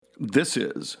This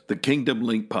is the Kingdom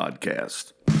Link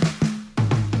Podcast.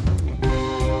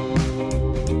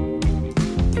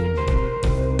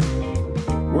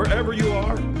 Wherever you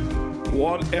are,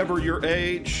 whatever your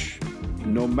age,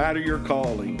 no matter your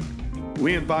calling,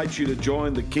 we invite you to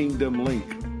join the Kingdom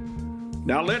Link.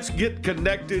 Now let's get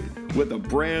connected with a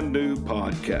brand new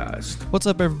podcast. What's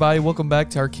up, everybody? Welcome back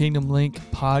to our Kingdom Link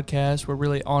podcast. We're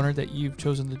really honored that you've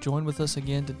chosen to join with us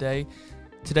again today.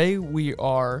 Today, we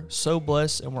are so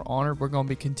blessed and we're honored. We're going to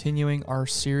be continuing our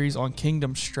series on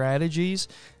kingdom strategies.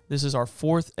 This is our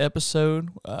fourth episode.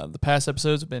 The past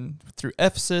episodes have been through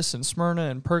Ephesus and Smyrna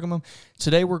and Pergamum.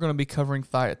 Today, we're going to be covering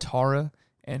Thyatira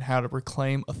and how to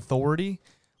reclaim authority.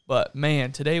 But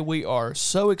man, today we are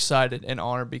so excited and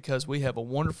honored because we have a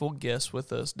wonderful guest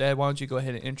with us. Dad, why don't you go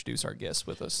ahead and introduce our guest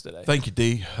with us today? Thank you,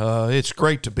 Dee. It's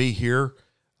great to be here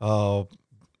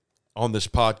on this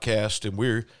podcast, and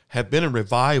we have been in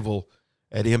revival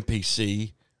at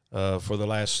MPC for the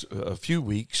last few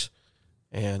weeks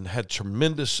and had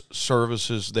tremendous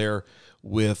services there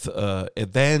with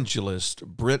Evangelist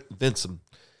Brent Vinson.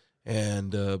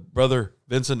 And Brother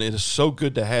Vinson, it is so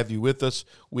good to have you with us.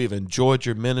 We've enjoyed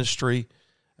your ministry.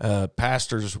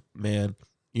 Pastors, man,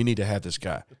 you need to have this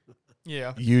guy.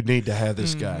 Yeah. You need to have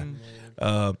this guy.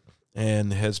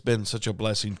 And has been such a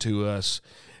blessing to us.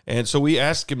 And so we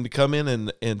asked him to come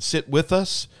in and sit with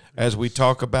us as we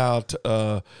talk about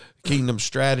kingdom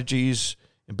strategies,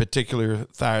 in particular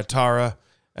Thyatira.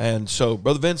 And so,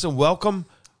 Brother Vinson, welcome.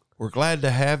 We're glad to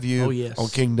have you on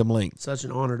Kingdom Link. It's such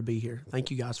an honor to be here.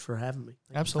 Thank you guys for having me.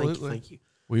 Absolutely. Thank you.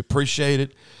 We appreciate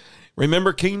it.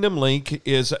 Remember, Kingdom Link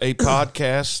is a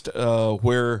podcast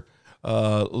where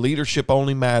leadership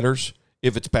only matters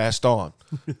if it's passed on.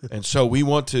 And so we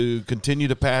want to continue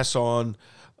to pass on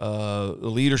the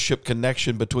leadership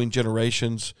connection between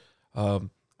generations. We'll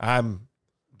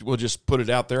just put it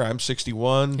out there. I'm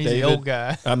 61. He's David, the old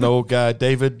guy. I'm the old guy.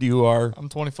 David, you are? I'm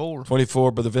 24.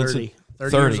 24, Brother Vincent.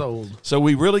 30 years old. So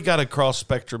we really got a cross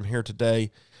spectrum here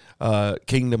today,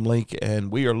 Kingdom Link,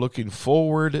 and we are looking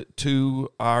forward to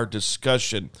our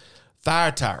discussion.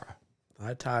 Thyatira.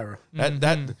 Thyatira.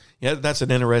 That's an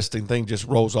interesting thing. Just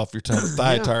rolls off your tongue.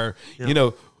 Thyatira. Yeah. You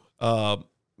know,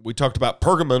 we talked about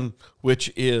Pergamum,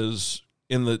 which is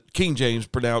in the King James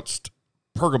pronounced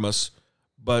Pergamus,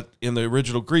 but in the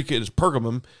original Greek it is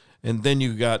Pergamum. And then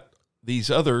you got these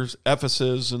others,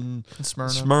 Ephesus and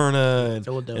Smyrna and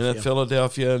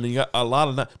Philadelphia, and you got a lot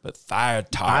of but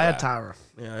Thyatira.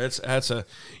 Yeah, that's a,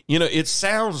 you know, it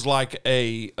sounds like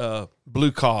a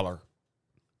blue collar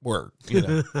word. You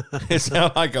know, it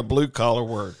sounds like a blue collar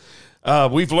word.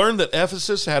 We've learned that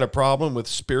Ephesus had a problem with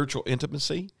spiritual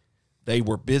intimacy. They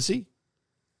were busy,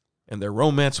 and their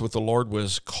romance with the Lord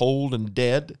was cold and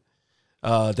dead.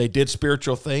 They did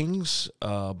spiritual things,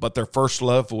 but their first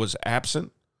love was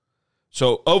absent.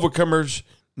 So overcomers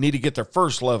need to get their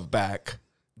first love back,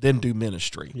 then do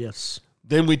ministry. Yes.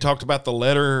 Then we talked about the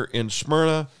letter in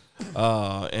Smyrna,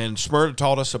 and Smyrna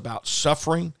taught us about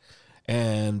suffering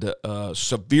and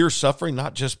severe suffering,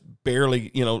 not just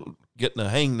barely, getting a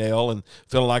hangnail and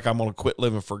feeling like I'm going to quit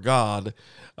living for God.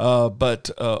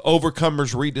 But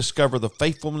overcomers rediscover the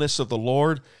faithfulness of the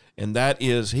Lord, and that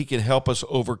is He can help us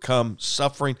overcome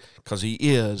suffering because He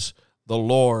is the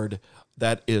Lord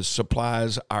that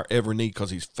supplies our every need because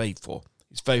He's faithful.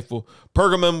 He's faithful.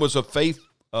 Pergamum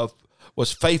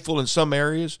was faithful in some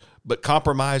areas, but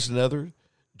compromised in others.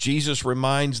 Jesus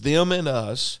reminds them and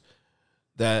us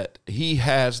that He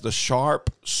has the sharp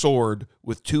sword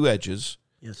with two edges.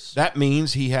 Yes. That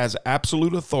means He has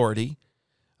absolute authority.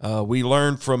 We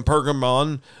learned from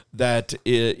Pergamon that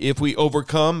if we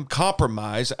overcome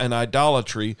compromise and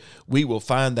idolatry, we will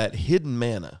find that hidden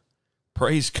manna.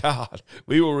 Praise God.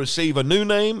 We will receive a new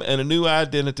name and a new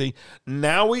identity.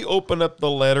 Now we open up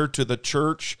the letter to the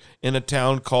church in a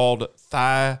town called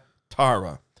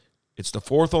Thyatira. It's the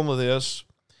fourth on the list.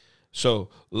 So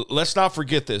let's not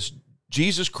forget this.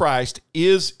 Jesus Christ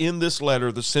is in this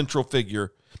letter the central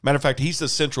figure. Matter of fact, He's the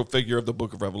central figure of the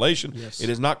book of Revelation. Yes. It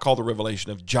is not called the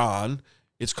Revelation of John.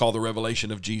 It's called the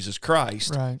Revelation of Jesus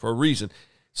Christ for a reason.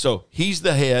 So He's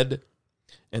the head,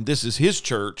 and this is His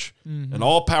church, and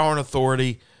all power and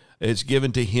authority is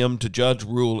given to Him to judge,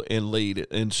 rule, and lead.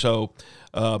 And so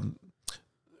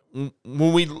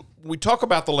when we talk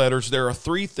about the letters, there are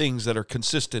three things that are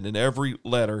consistent in every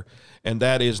letter, and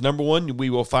that is, number one,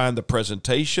 we will find the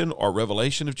presentation or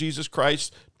revelation of Jesus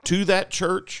Christ to that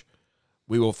church.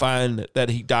 We will find that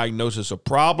He diagnoses a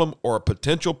problem or a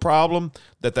potential problem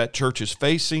that church is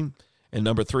facing. And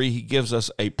number three, He gives us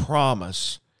a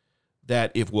promise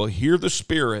that if we'll hear the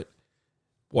Spirit,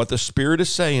 what the Spirit is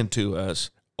saying to us,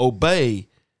 obey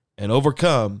and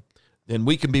overcome, then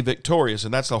we can be victorious.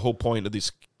 And that's the whole point of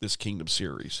this kingdom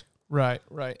series. Right.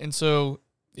 And so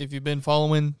if you've been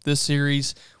following this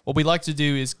series, what we like to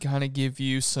do is kind of give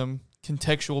you some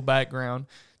contextual background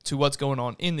to what's going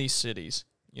on in these cities.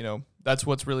 You know, that's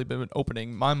what's really been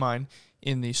opening my mind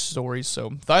in these stories.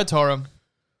 So Thyatira,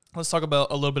 let's talk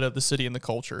about a little bit of the city and the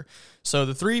culture. So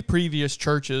the 3 previous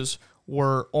churches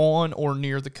were on or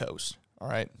near the coast, all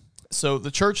right? So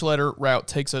the church letter route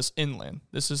takes us inland.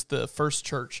 This is the first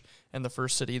church and the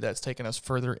first city that's taken us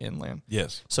further inland.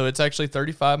 Yes. So it's actually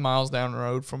 35 miles down the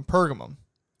road from Pergamum.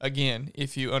 Again,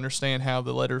 if you understand how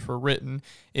the letters were written,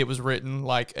 it was written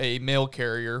like a mail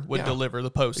carrier would deliver the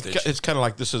postage. It's kind of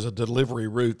like this is a delivery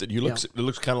route that it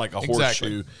looks kind of like a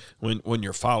horseshoe when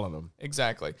you're following them.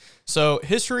 Exactly. So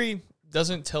history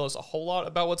doesn't tell us a whole lot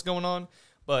about what's going on,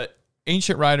 but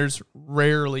ancient writers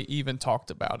rarely even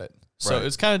talked about it. So Right.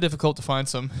 it's kind of difficult to find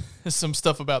some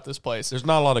stuff about this place. There's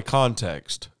not a lot of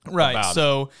context. Right. About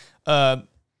So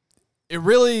it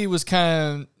really was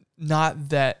kind of not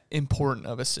that important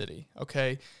of a city.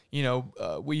 Okay. You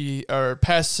know, we are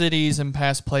past cities and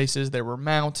past places. There were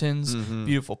mountains,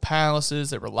 beautiful palaces.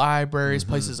 There were libraries,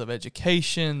 places of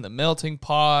education, the melting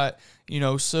pot, you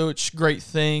know, such great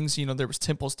things. You know, there was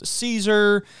temples to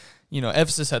Caesar. You know,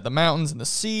 Ephesus had the mountains and the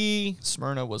sea.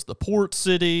 Smyrna was the port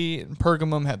city. And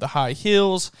Pergamum had the high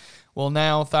hills. Well,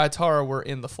 now Thyatira, we're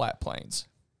in the flat plains.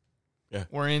 Yeah.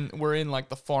 We're in like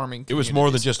the farming It was more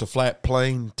than communities. just a flat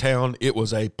plain town. It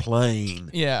was a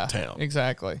plain town.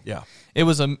 Exactly. Yeah. It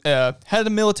was had a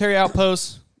military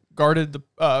outpost, guarded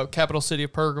the capital city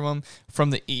of Pergamum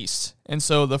from the east. And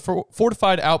so the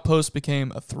fortified outpost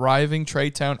became a thriving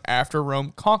trade town after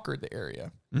Rome conquered the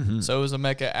area. So it was a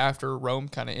Mecca after Rome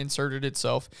kind of inserted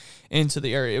itself into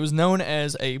the area. It was known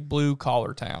as a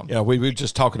blue-collar town. Yeah, we were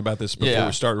just talking about this before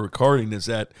we started recording, is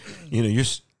that, you know,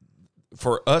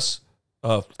 for us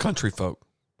country folk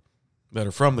that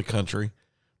are from the country,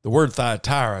 the word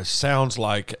Thyatira sounds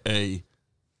like a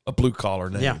blue-collar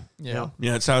name. Yeah.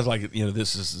 Yeah, it sounds like, you know,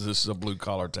 this is a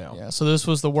blue-collar town. Yeah, so this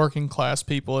was the working class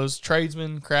people. It was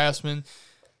tradesmen, craftsmen,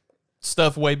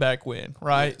 stuff way back when,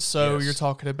 right? Yes, So yes. you're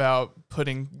talking about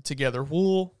putting together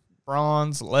wool,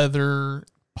 bronze, leather,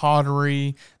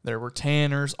 pottery. There were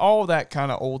tanners, all that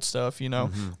kind of old stuff, you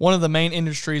know. One of the main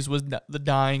industries was the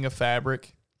dyeing of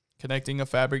fabric, connecting of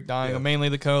fabric, dyeing of mainly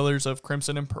the colors of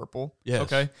crimson and purple. Yes.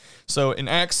 Okay. So in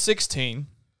Acts 16,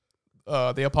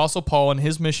 the Apostle Paul and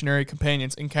his missionary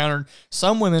companions encountered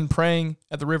some women praying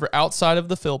at the river outside of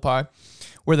the Philippi,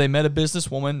 where they met a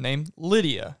businesswoman named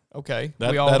Lydia. Okay,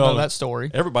 we all know that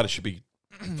story. Everybody should be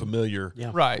familiar.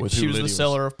 Right, with she who was Lydia the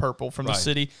seller of purple from the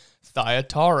city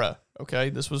Thyatira. Okay,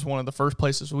 this was one of the first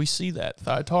places we see that,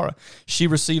 Thyatira. She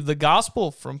received the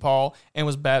gospel from Paul and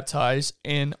was baptized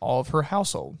in all of her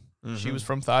household. She was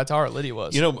from Thyatira, Lydia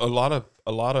was. You know,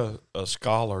 a lot of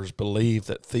scholars believe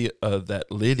that that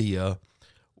Lydia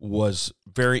was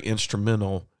very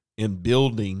instrumental in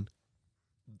building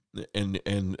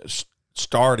and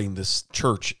starting this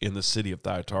church in the city of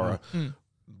Thyatira.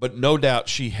 But no doubt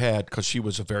she had, because she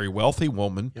was a very wealthy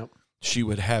woman, she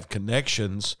would have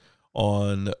connections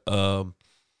on,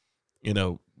 you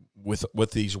know,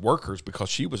 with these workers, because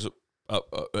she was,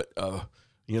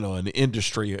 you know, in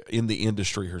the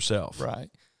industry herself. Right.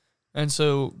 And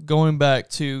so going back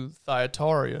to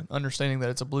Thyatira, understanding that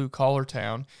it's a blue-collar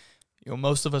town, you know,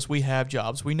 most of us, we have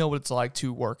jobs. We know what it's like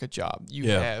to work a job. You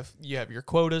have your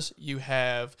quotas. You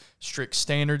have strict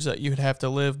standards that you would have to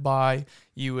live by.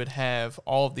 You would have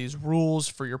all of these rules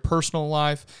for your personal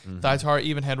life. Thyatira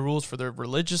even had rules for their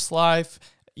religious life.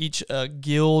 Each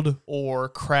guild or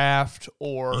craft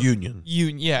or Union.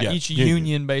 Each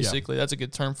union basically, that's a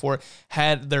good term for it,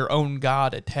 had their own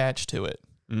god attached to it.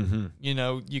 You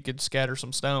know, you could scatter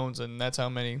some stones, and that's how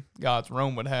many gods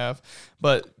Rome would have.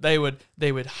 But they would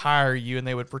hire you, and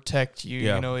they would protect you.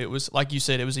 Yeah. You know, it was like you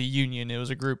said, it was a union, it was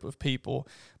a group of people.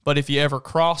 But if you ever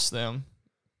crossed them,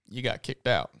 you got kicked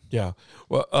out. Yeah.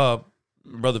 Well,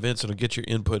 Brother Vincent will get your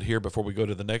input here before we go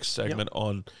to the next segment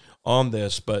on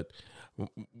this. But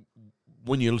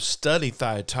when you study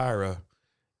Thyatira,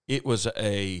 it was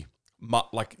I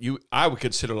would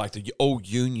consider like the old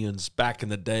unions back in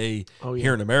the day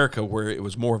here in America, where it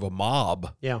was more of a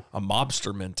mob, a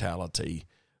mobster mentality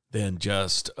than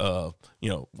just, you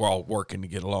know, we're all working to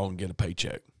get along and get a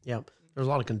paycheck. Yeah, there was a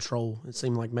lot of control. It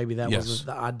seemed like maybe that was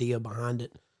the idea behind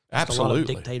it. Just Absolutely. a lot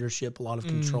of dictatorship, a lot of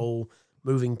control,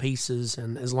 moving pieces,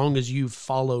 and as long as you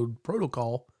followed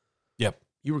protocol,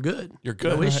 you were good. You're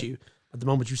good. No issue. But the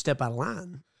moment you step out of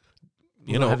line,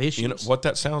 You know, have issues. you know what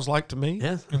that sounds like to me?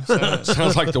 Yeah.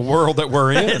 Sounds like the world that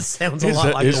we're in. It sounds a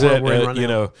lot like the world we're in right you now.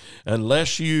 know,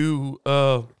 unless you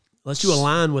unless you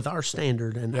align with our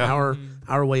standard and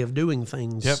our way of doing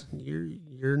things,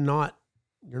 you're not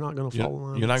going to fall in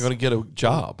line. You're not going to get a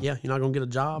job. Yeah, you're not going to get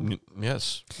a job.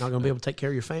 Yes. You're not going to be able to take care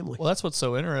of your family. Well, that's what's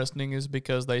so interesting is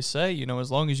because they say,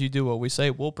 as long as you do what we say,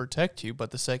 we'll protect you.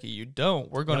 But the second you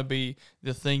don't, we're going to be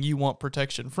the thing you want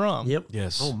protection from. Yep.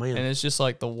 Yes. Oh, man. And it's just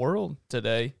like the world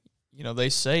today. They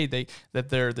say that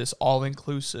they're this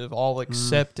all-inclusive,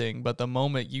 all-accepting, but the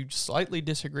moment you slightly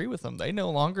disagree with them, they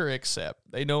no longer accept.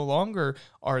 They no longer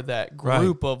are that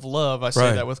group of love. I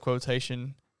say that with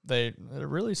quotation. They're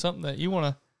really something that you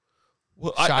want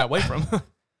to shy away from.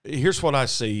 Here's what I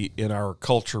see in our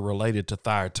culture related to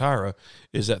Thyatira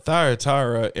is that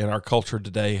Thyatira in our culture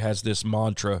today has this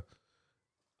mantra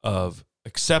of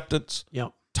acceptance,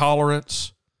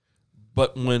 tolerance,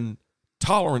 but when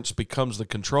tolerance becomes the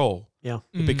control,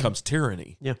 it becomes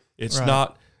tyranny. Yeah. It's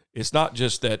not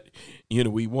just that,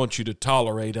 we want you to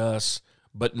tolerate us,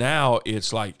 but now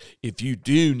it's like, if you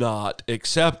do not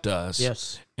accept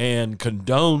us and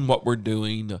condone what we're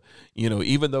doing,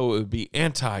 even though it would be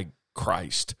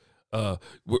anti-Christ,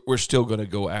 we're still going to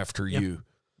go after you.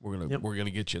 We're going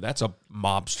to get you. That's a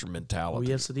mobster mentality. Oh,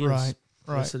 yes, it is. Right.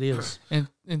 Yes, it is. And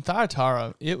in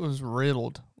Thyatira, it was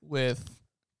riddled with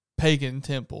pagan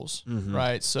temples,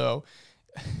 right? So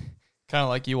kind of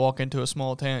like you walk into a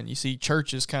small town, you see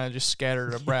churches kind of just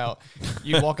scattered about.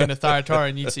 You walk into Thyatira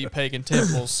and you see pagan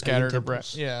temples scattered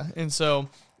about. Yeah. And so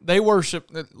they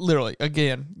worship, literally,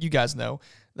 again, you guys know,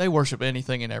 they worship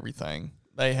anything and everything.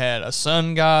 They had a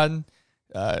sun god.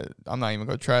 I'm not even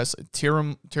going to try to say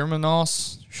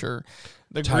Tyrannos. Sure.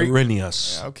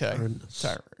 Tyrenius. Okay.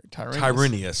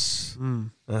 Tyrenius.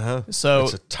 So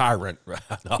it's a tyrant.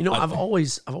 I've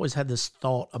always had this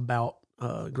thought about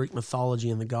Greek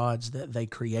mythology and the gods that they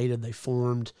created, they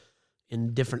formed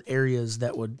in different areas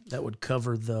that would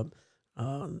cover the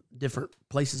different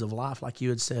places of life, like you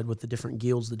had said, with the different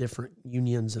guilds, the different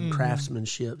unions and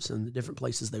craftsmanships and the different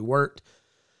places they worked.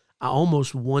 I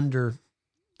almost wonder,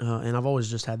 and I've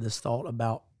always just had this thought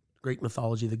about Greek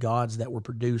mythology, the gods that were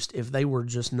produced, if they were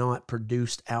just not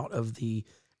produced out of the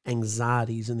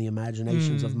anxieties and the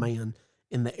imaginations of man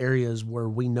in the areas where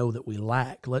we know that we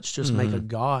lack. Let's just make a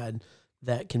god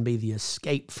that can be the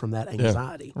escape from that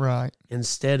anxiety. Right.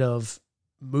 Instead of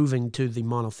moving to the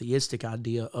monotheistic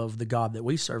idea of the God that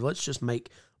we serve, let's just make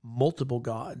multiple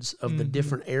gods of the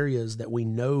different areas that we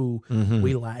know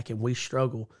we lack and we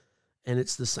struggle. And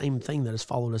it's the same thing that has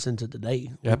followed us into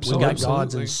today. Absolutely. We got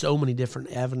gods in so many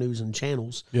different avenues and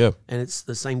channels. Yeah. And it's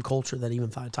the same culture that even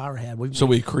Thyatira had.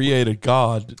 We created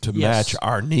God to match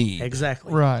our need.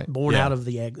 Exactly. Right. Born out of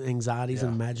the anxieties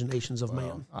and imaginations of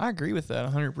man. I agree with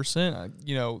that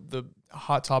 100%. The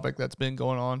hot topic that's been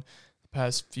going on the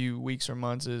past few weeks or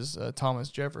months is Thomas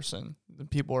Jefferson. The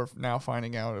people are now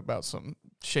finding out about some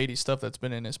shady stuff that's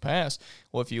been in his past.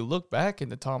 Well, if you look back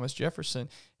into Thomas Jefferson,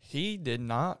 he did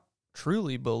not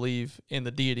truly believe in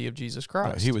the deity of Jesus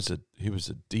Christ. He was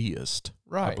a deist,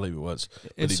 right? I believe it was,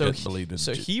 but and he didn't believe in.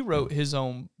 So he wrote his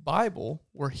own Bible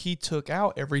where he took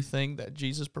out everything that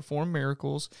Jesus performed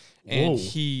miracles, and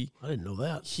I didn't know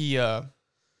that. He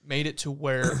made it to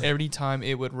where every time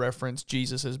it would reference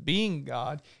Jesus as being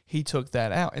God, he took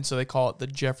that out. And so they call it the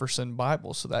Jefferson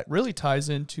Bible. So that really ties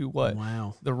into what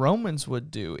the Romans would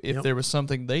do. If there was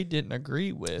something they didn't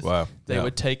agree with, they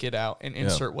would take it out and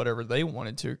insert whatever they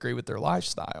wanted to agree with their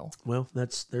lifestyle. Well,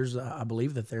 I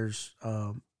believe that there's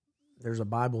a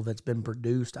Bible that's been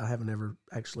produced. I haven't ever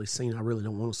actually seen it. I really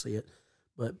don't want to see it.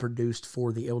 But produced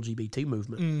for the LGBT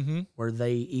movement, where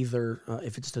they either,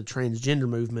 if it's the transgender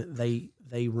movement,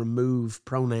 they remove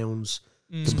pronouns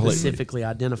specifically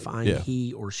identifying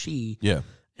he or she,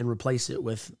 and replace it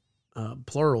with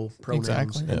plural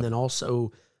pronouns, and then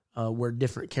also where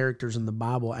different characters in the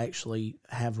Bible actually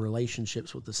have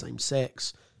relationships with the same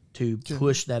sex to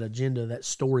push that agenda, that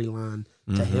storyline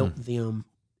to help them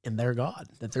in their God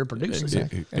that they're producing.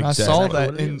 Exactly. And I saw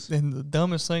that in the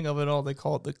dumbest thing of it all, they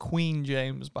call it the Queen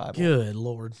James Bible. Good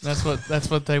Lord. That's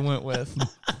what they went with.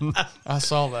 I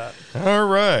saw that. All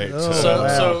right.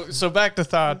 So back to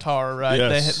Thyatira, right?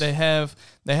 Yes. They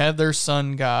have their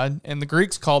sun god, and the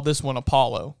Greeks called this one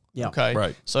Apollo. Yeah. Okay.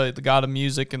 Right. So the god of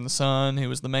music and the sun, he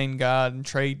was the main god, and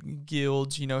trade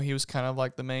guilds, he was kind of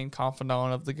like the main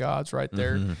confidant of the gods right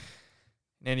there.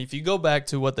 And if you go back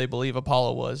to what they believe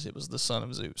Apollo was, it was the son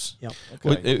of Zeus. Yep. Okay.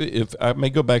 Well, if I may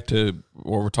go back to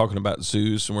where we're talking about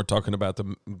Zeus and we're talking about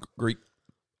the Greek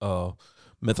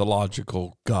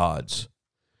mythological gods,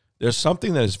 there's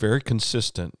something that is very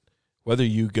consistent, whether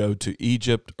you go to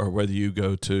Egypt or whether you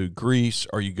go to Greece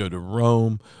or you go to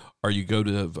Rome or you go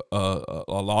to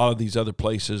a lot of these other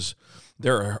places.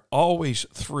 There are always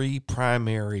three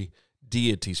primary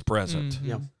deities present. Mhm.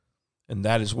 Yeah. And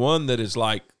that is one that is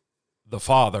like the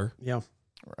Father. Yeah.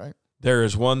 Right. There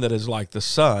is one that is like the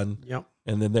Son. Yep.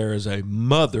 And then there is a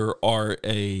mother or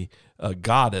a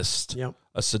goddess, Yep.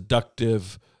 a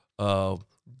seductive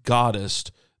goddess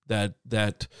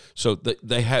that so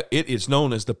they have. It is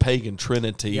known as the pagan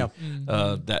trinity. Yep.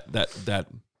 That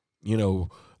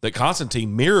that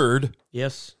Constantine mirrored.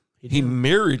 Yes. He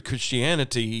mirrored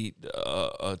Christianity,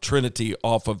 a trinity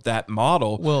off of that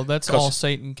model. Well, that's all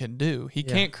Satan can do. He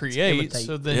can't create, imitate.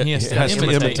 so then he has He to has to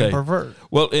imitate imitate. and pervert.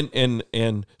 Well,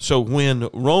 and so when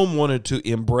Rome wanted to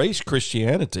embrace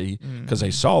Christianity, because they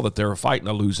saw that they were fighting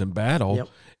a losing battle, Yep.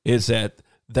 is that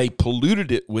they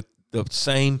polluted it with the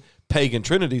same pagan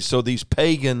trinity. So these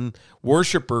pagan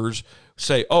worshipers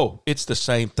say, "Oh, it's the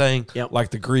same thing," Yep.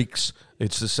 like the Greeks.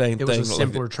 It's the same It thing. was a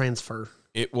simpler transfer.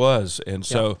 It was, and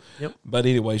so. Yep. But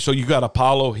anyway, so you got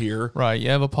Apollo here. Right. You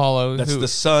have Apollo, That's who the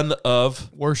son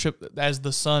of. worship as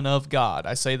the son of God.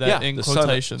 I say that Yeah, in the son of-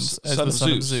 quotations as son the of son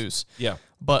of Zeus. Zeus. Yeah.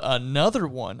 But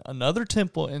another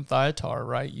temple in Thyatira,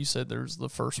 right? You said there's the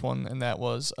first one, and that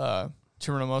was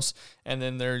Tyrannos, and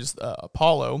then there's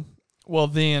Apollo. Well,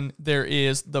 then there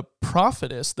is the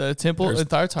prophetess, the temple in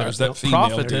Thyatira. There's The that female.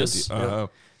 prophetess,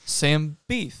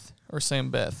 Sambeth, or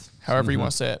Sambeth, however you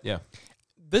want to say it. Yeah.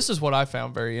 This is what I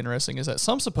found very interesting, is that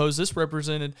some suppose this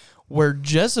represented where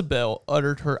Jezebel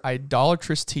uttered her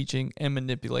idolatrous teaching and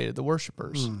manipulated the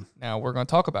worshipers. Now, we're going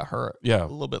to talk about her a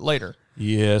little bit later.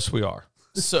 Yes, we are.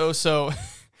 So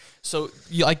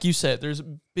like you said, there's a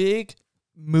big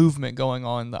movement going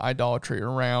on in the idolatry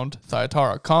around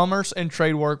Thyatira. Commerce and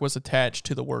trade work was attached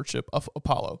to the worship of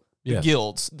Apollo. The Yes.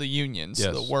 guilds, the unions,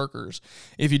 Yes. the workers.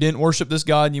 If you didn't worship this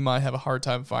god, you might have a hard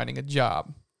time finding a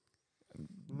job.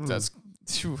 That's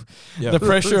Yeah. the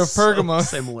pressure of So Pergamum.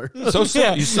 similar. So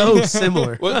Yeah. So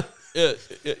similar. well,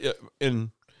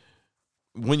 and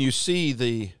when you see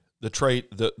the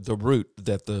route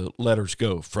that the letters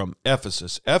go from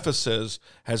Ephesus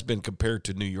has been compared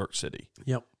to New York City.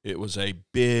 Yep. It was a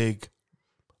big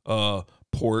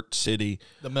port city,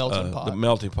 The melting pot. The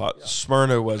melting pot.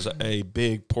 Smyrna was a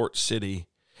big port city,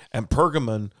 and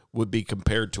Pergamon would be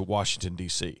compared to Washington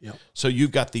D.C. Yep. So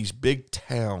you've got these big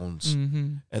towns,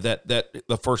 Mm-hmm. and that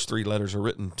the first three letters are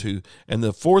written to, and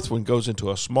the fourth one goes into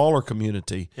a smaller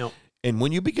community. Yep. And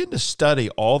when you begin to study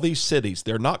all these cities,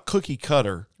 they're not cookie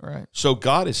cutter. Right. So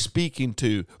God is speaking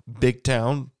to big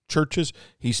town churches.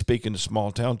 He's speaking to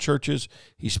small town churches.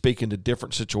 He's speaking to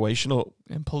different situational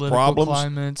In political problems,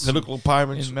 climates. political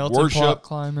climates, In melting pot worship.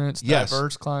 climates. Yes.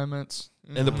 Diverse climates.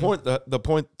 And the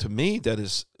point to me that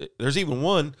is, there's even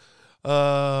one,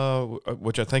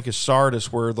 which I think is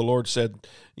Sardis, where the Lord said,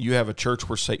 "You have a church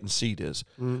where Satan's seed is."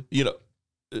 You know,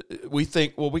 we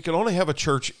think, well, we can only have a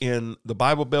church in the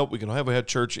Bible Belt. We can have a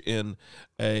church in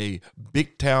a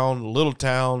big town, little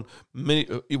town,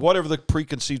 whatever the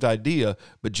preconceived idea.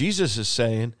 But Jesus is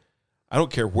saying, I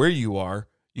don't care where you are,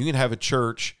 you can have a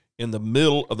church in the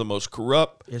middle of the most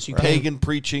corrupt, pagan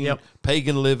preaching,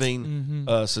 pagan living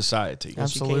society.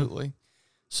 Absolutely.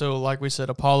 So, like we said,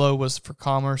 Apollo was for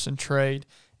commerce and trade,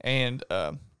 and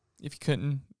if you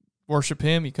couldn't worship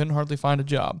him, you couldn't hardly find a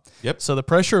job. Yep. So the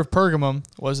pressure of Pergamum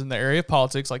was in the area of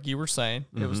politics, like you were saying.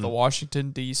 It was the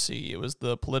Washington, D.C. It was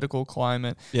the political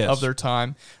climate of their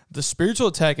time. The spiritual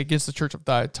attack against the Church of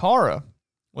Thyatira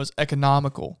was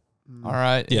economical. All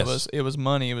right. Yes. It was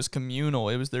money. It was communal.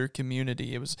 It was their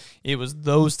community. It was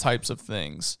those types of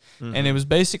things. And it was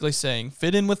basically saying,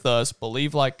 fit in with us,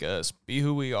 believe like us, be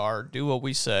who we are, do what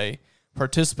we say,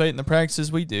 participate in the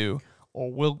practices we do, or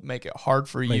we'll make it hard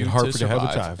for you to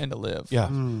survive and to live. Yeah.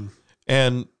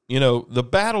 And, the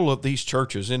battle of these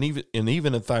churches, and even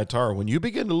in Thyatira, when you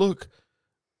begin to look,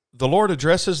 the Lord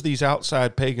addresses these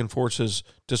outside pagan forces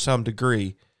to some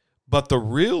degree, but the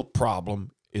real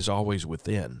problem is always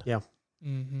within. Yeah.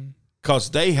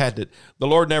 Because they had to, the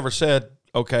Lord never said,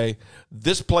 okay,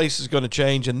 this place is going to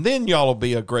change and then y'all will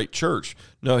be a great church.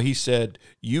 No, he said,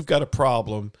 you've got a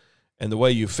problem, and the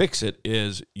way you fix it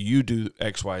is you do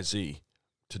X, Y, Z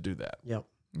to do that. Yep.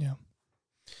 Yeah.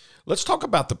 Let's talk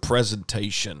about the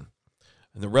presentation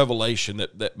and the revelation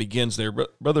that begins there.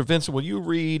 Brother Vincent, will you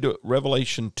read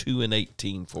Revelation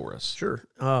 2:18 for us? Sure.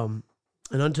 And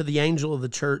unto the angel of the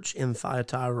church in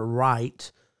Thyatira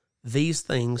write, these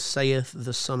things saith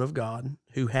the Son of God,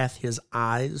 who hath his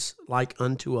eyes like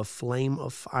unto a flame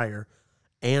of fire,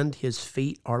 and his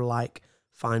feet are like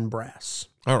fine brass.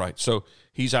 All right, so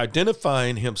he's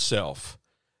identifying himself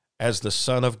as the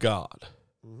Son of God.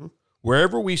 Mm-hmm.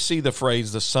 Wherever we see the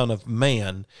phrase the Son of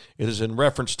Man, it is in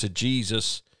reference to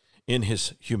Jesus in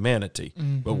his humanity.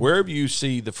 But wherever you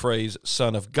see the phrase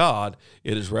Son of God,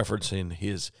 it is referencing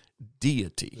his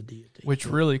deity. The deity. Which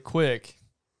really quick,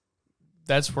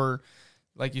 that's where,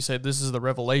 like you said, this is the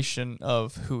revelation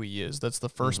of who he is. That's the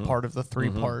first part of the three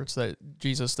parts that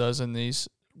Jesus does in these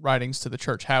writings to the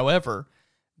church. However,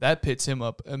 that pits him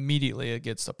up immediately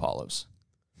against Apollos.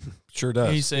 Sure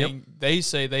does. He's saying, they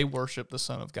say they worship the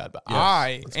Son of God, but Yes.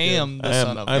 I am the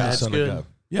Son of I'm God. the Son good. of God.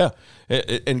 Yeah.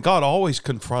 And God always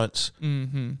confronts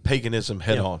paganism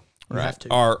head on. You have to.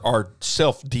 Our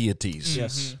self-deities.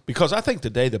 Yes. Because I think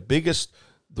today the biggest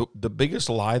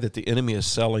lie that the enemy is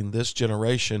selling this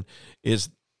generation is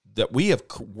that we have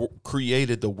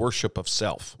created the worship of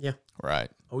self. Yeah.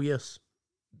 Right. Oh, yes.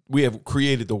 We have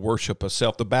created the worship of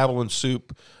self. The Babylon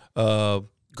Soup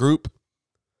group,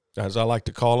 as I like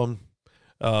to call them,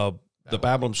 the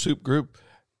Babylon Soup group,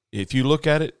 if you look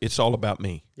at it, it's all about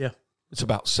me. Yeah. It's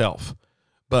about self.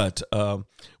 But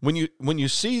when you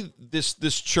see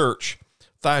this church,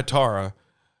 Thyatara,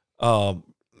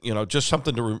 just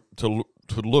something to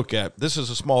look at. This is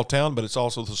a small town, but it's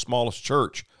also the smallest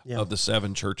church of the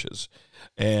 7 churches.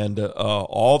 And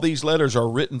all these letters are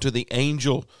written to the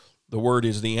angel. The word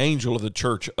is the angel of the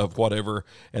church of whatever,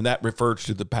 and that refers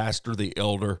to the pastor, the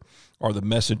elder, or the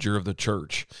messenger of the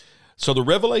church. So the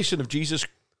revelation of Jesus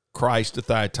Christ to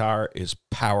Thyatira is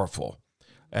powerful.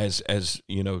 As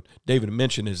David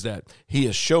mentioned, is that he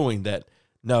is showing that,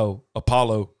 no,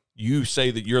 Apollo, you say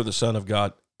that you're the Son of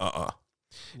God.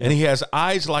 And he has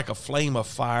eyes like a flame of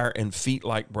fire and feet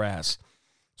like brass.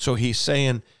 So he's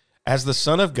saying, as the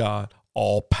Son of God,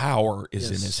 all power is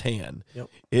in his hand. Yep.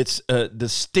 It's a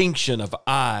distinction of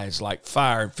eyes like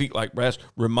fire and feet like brass.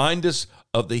 Remind us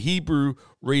of the Hebrew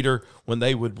reader when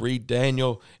they would read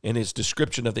Daniel and his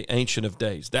description of the Ancient of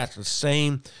Days. That's the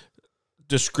same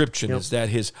description, is that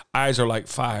his eyes are like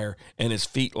fire and his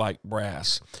feet like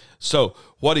brass. So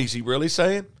what is he really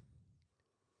saying?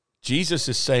 Jesus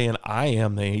is saying, I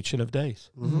am the Ancient of Days.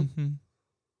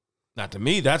 Now, to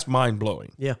me, that's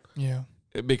mind-blowing. Yeah. Yeah.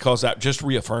 Because that just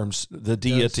reaffirms the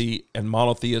deity and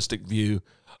monotheistic view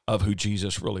of who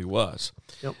Jesus really was.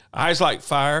 Yep. Eyes like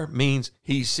fire means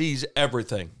he sees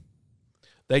everything.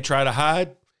 They try to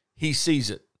hide, he sees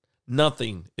it.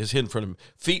 Nothing is hidden from him.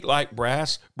 Feet like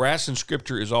brass. Brass in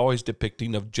Scripture is always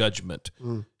depicting of judgment.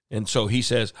 And so he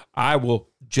says, I will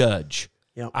judge.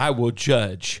 Yep. I will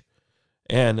judge.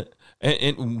 And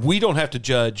we don't have to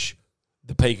judge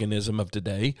the paganism of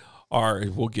today, or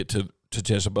we'll get to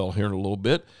Jezebel here in a little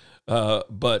bit.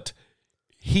 But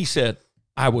he said,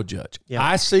 I will judge. Yeah.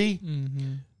 I see,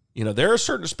 there are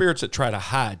certain spirits that try to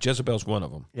hide. Jezebel's one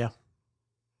of them. Yeah.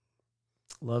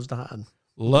 Loves to hide.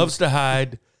 Loves to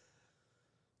hide,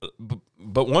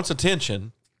 but wants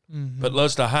attention, but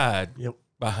loves to hide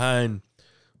behind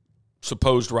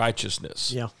supposed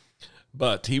righteousness. Yeah.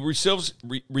 But he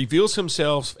reveals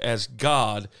himself as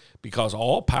God because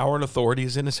all power and authority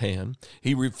is in his hand.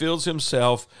 He reveals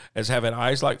himself as having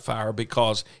eyes like fire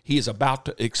because he is about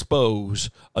to expose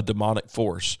a demonic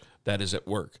force that is at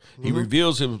work. He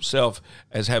reveals himself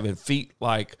as having feet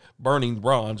like burning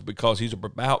bronze because he's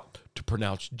about to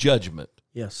pronounce judgment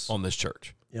on this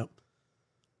church. Yep.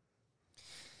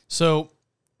 So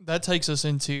that takes us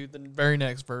into the very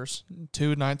next verse,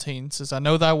 2:19. Says, I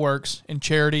know thy works in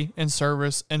charity and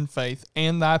service and faith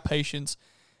and thy patience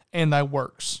and thy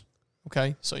works.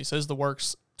 Okay, so he says the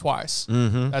works twice.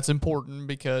 That's important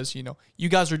because, you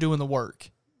guys are doing the work.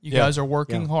 You guys are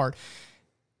working hard.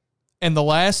 And the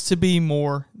last to be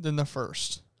more than the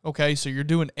first. Okay, so you're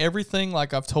doing everything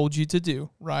like I've told you to do,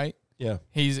 right? Yeah.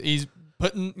 He's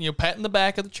putting, patting the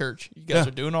back of the church. You guys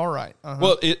are doing all right.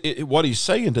 Well, what he's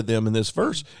saying to them in this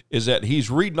verse is that he's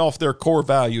reading off their core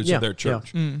values of their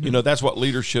church. That's what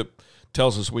leadership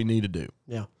tells us we need to do.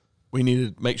 Yeah. We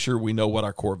need to make sure we know what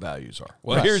our core values are.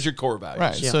 Well, here's your core values.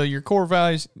 Right. So your core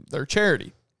values, they're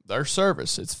charity, they're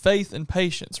service, it's faith and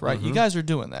patience, right? You guys are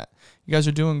doing that. You guys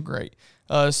are doing great.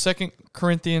 2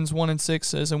 Corinthians 1:6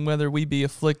 says, and whether we be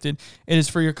afflicted, it is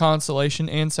for your consolation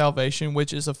and salvation,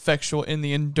 which is effectual in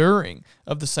the enduring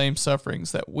of the same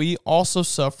sufferings that we also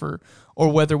suffer, or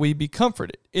whether we be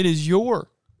comforted. It is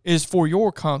for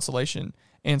your consolation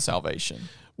and salvation.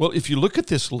 Well, if you look at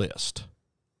this list,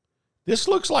 this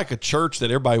looks like a church that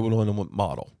everybody would want to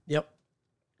model. Yep.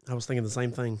 I was thinking the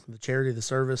same thing. The charity, the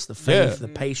service, the faith, the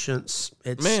patience.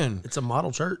 It's a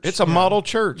model church. It's a model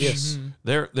church. Yes.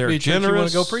 They're Be a church generous. you want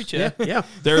to go preach at. Yeah.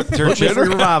 They're Book me for generous.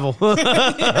 revival.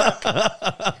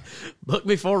 Book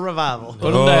me for revival.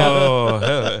 Put them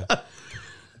down.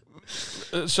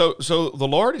 So the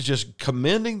Lord is just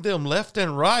commending them left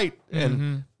and right.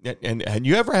 And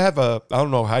you ever have I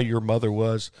don't know how your mother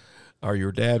was or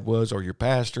your dad was or your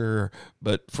pastor,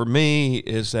 but for me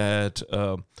is that,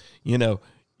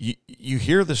 you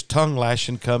hear this tongue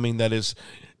lashing coming that is,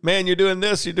 man, you're doing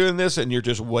this, and you're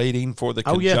just waiting for the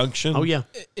conjunction. Oh yeah.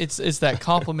 It's that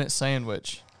compliment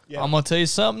sandwich. I'm gonna tell you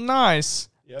something nice,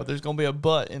 but there's gonna be a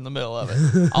but in the middle of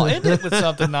it. I'll end it with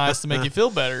something nice to make you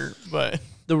feel better, but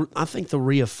I think the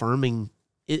reaffirming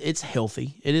it's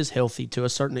healthy. It is healthy to a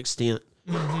certain extent.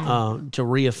 To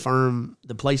reaffirm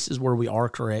the places where we are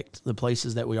correct, the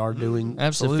places that we are doing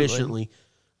sufficiently.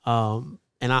 I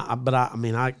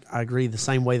agree the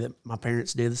same way that my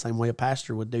parents did, the same way a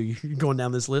pastor would do. You're going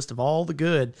down this list of all the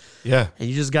good. Yeah. And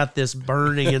you just got this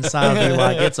burning inside of you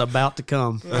like it's about to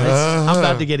come. I'm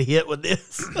about to get hit with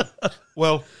this.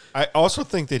 Well, I also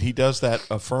think that he does that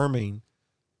affirming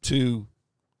to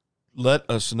let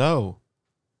us know,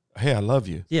 hey, I love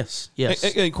you. Yes.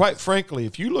 And quite frankly,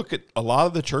 if you look at a lot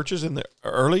of the churches in the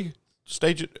early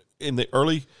stage, in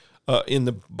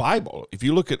the Bible, if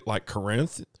you look at like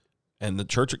Corinth and the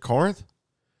church at Corinth,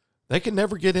 they can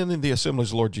never get into the Assemblies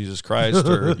of the Lord Jesus Christ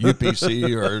or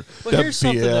UPC or here's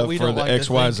something that we WPF or don't the like to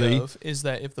XYZ. think of is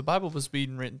that if the Bible was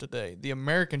being written today, the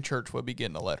American church would be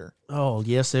getting a letter. Oh,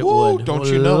 yes, it Whoa, would. don't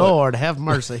you know it? Lord, have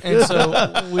mercy. And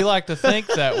so we like to think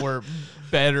that we're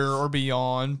better or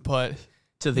beyond, but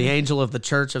To the angel of the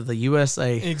church of the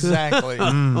USA. exactly.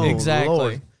 Oh, Exactly.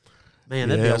 Lord. Man,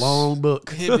 that'd be Yes. a long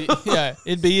book.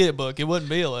 It'd be a book. It wouldn't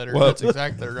be a letter. Well, That's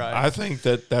exactly right. I think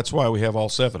that's why we have all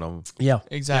 7 of them. Yeah.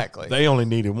 Exactly. They only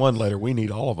needed one letter. We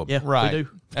need all of them. Yeah, right. we do.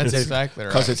 That's exactly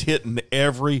right. Because it's hitting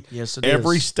every Yes, it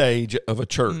every is. stage of a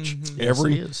church. Yes,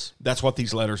 it is. That's what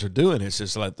these letters are doing. It's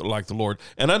just like the Lord.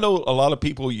 And I know a lot of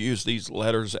people use these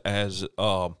letters as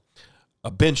a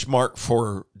benchmark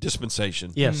for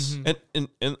dispensation. Yes.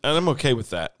 And I'm okay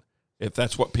with that if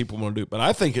that's what people want to do. But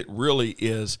I think it really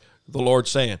is the Lord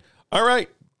saying, all right,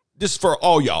 this is for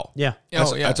all y'all. Yeah.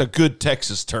 That's a good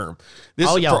Texas term. This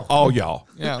All is y'all. for all y'all.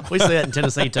 Yeah. We say that in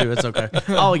Tennessee too. It's okay.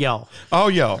 All y'all.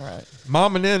 All y'all. Right.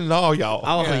 Mom and then and all y'all.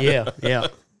 Oh, yeah.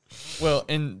 Well,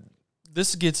 and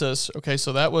this gets us, okay,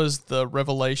 so that was the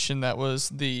revelation. That was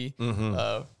the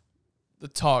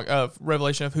talk of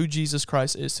revelation of who Jesus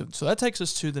Christ is. So that takes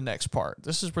us to the next part.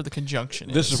 This is where the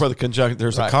conjunction is. This is where the conjunction,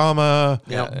 there's a Right. comma.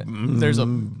 Yeah. There's a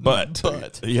But.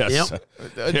 Yes.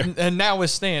 Yep. And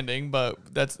notwithstanding, but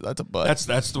that's a but. That's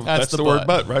the the word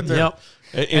but right there. Yep.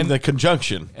 In the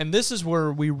conjunction. And this is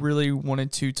where we really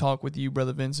wanted to talk with you,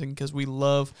 Brother Vinson, because we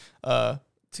love to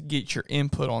get your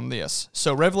input on this.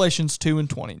 So Revelations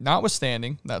 2:20,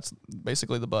 notwithstanding, that's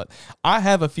basically the but. I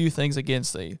have a few things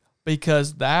against thee,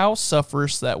 because thou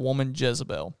sufferest that woman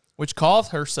Jezebel, which calleth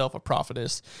herself a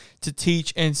prophetess, to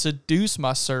teach and seduce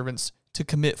my servants to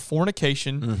commit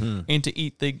fornication and to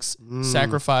eat things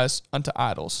sacrificed unto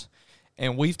idols.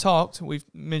 And we've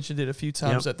mentioned it a few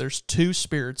times that there's 2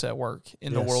 spirits at work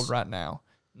in the world right now.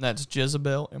 And that's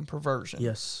Jezebel and perversion.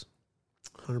 Yes.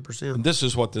 100%. And this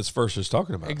is what this verse is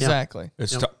talking about. Exactly.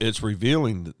 It's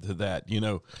revealing to that,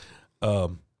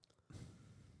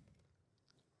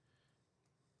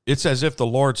 it's as if the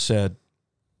Lord said,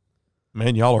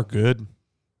 man, y'all are good.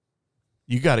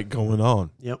 You got it going on.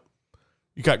 Yep.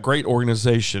 You got great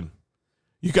organization.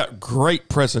 You got great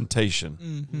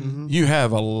presentation. You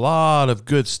have a lot of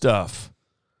good stuff.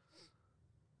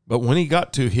 But when he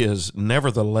got to his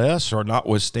nevertheless or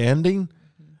notwithstanding,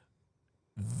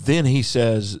 then he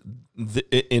says,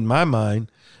 in my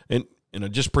mind, and I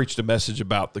just preached a message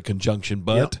about the conjunction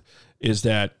but, is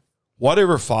that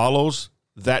whatever follows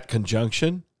that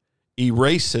conjunction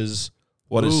erases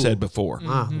what is said before.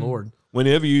 My Lord.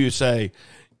 Whenever you say,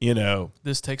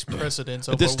 This takes precedence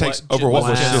over over what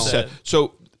was just just said.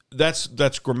 So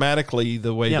that's grammatically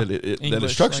the way that it that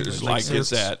it's structured. It's like language. is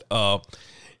that I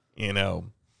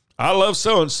love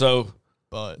so and so,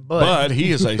 but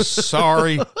he is a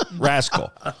sorry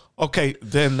rascal. Okay,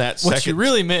 then that second. What you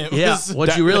really meant was...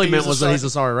 What you really meant was that he's a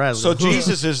sorry rascal. So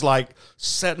Jesus is like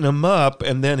setting him up,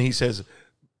 and then he says,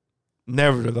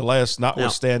 nevertheless,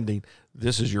 notwithstanding,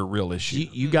 this is your real issue.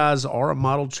 You guys are a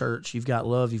model church. You've got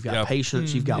love. You've got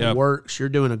patience. You've got works. You're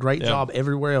doing a great job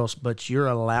everywhere else, but you're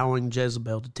allowing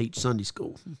Jezebel to teach Sunday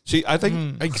school. See, I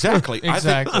think exactly.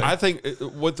 I think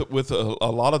with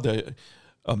a lot of the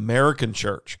American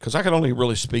church, because I can only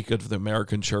really speak of the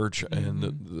American church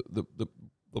and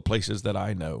the places that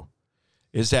I know,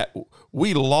 is that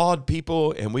we laud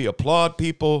people and we applaud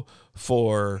people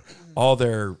for all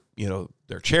their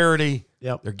charity,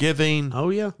 their giving,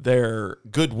 their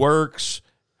good works,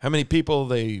 how many people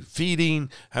they feeding,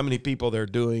 how many people they're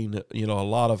doing, a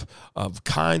lot of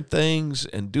kind things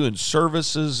and doing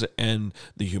services and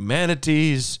the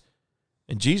humanities.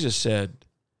 And Jesus said,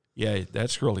 yeah,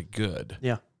 that's really good.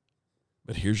 Yeah.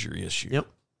 But here's your issue. Yep.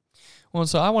 Well,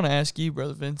 so I want to ask you,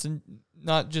 Brother Vincent,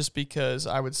 not just because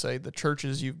I would say the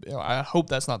churches I hope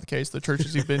that's not the case. The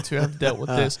churches you've been to have dealt with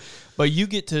this, but you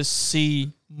get to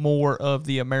see more of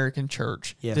the American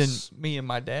church than me and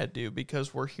my dad do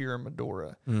because we're here in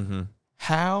Medora. Mm-hmm.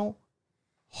 How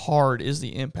hard is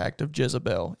the impact of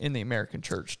Jezebel in the American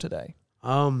church today?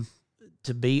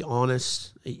 To be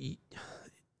honest,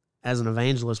 as an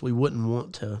evangelist, we wouldn't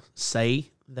want to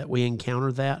say that we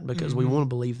encounter that because we want to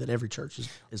believe that every church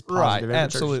is positive, Right, every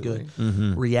absolutely. church is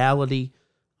good. Reality,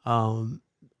 on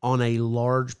a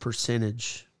large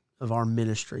percentage of our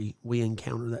ministry, we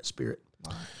encounter that spirit.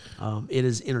 It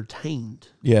is entertained.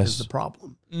 Is the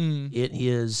problem. It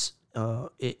is.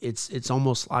 It's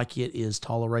almost like it is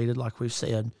tolerated, like we've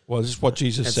said. Well, this is what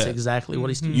Jesus said. That's exactly what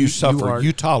he's. You suffer,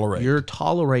 you tolerate. You're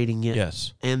tolerating it.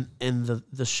 Yes. And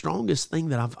the strongest thing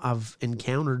that I've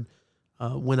encountered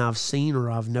when I've seen or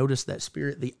I've noticed that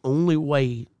spirit, the only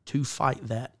way to fight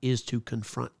that is to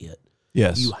confront it.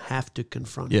 Yes. You have to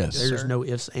confront Yes. it. There's no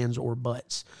ifs, ands, or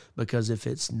buts, because if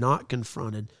it's not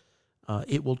confronted,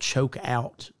 it will choke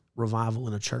out revival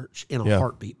in a church in a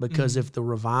heartbeat. Because if the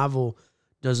revival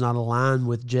does not align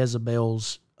with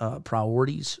Jezebel's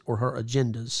priorities or her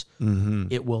agendas,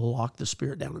 it will lock the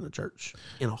spirit down in the church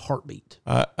in a heartbeat.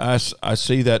 I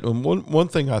see that. And one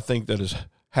thing I think that is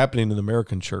happening in the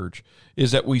American church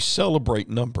is that we celebrate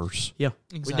numbers. Yeah,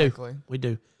 Exactly. We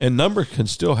do. And numbers can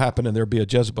still happen and there be a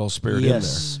Jezebel spirit in there.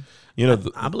 You know,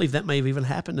 I believe that may have even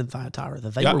happened in Thyatira,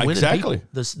 that they were winning exactly.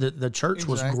 people. The church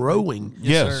was Exactly. growing,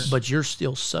 Yes. but you're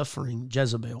still suffering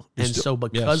Jezebel. And so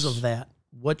because of that,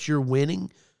 what you're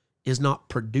winning is not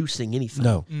producing anything.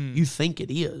 No. You think it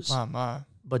is, My.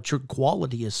 but your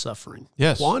quality is suffering.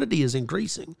 Yes. Quantity is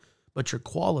increasing, but your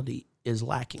quality is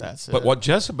lacking. That's it. But what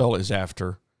Jezebel is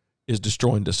after is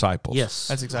destroying disciples. Yes.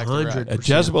 That's exactly right. 100%.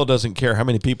 Jezebel doesn't care how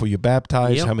many people you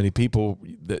baptize, Yep. how many people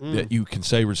that you can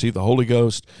say receive the Holy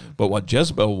Ghost. But what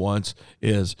Jezebel wants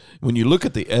is, when you look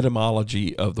at the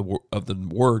etymology of the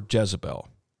word Jezebel,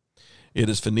 it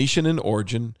is Phoenician in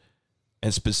origin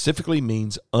and specifically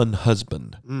means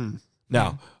unhusband.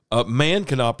 Now, a man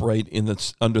can operate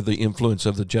under the influence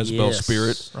of the Jezebel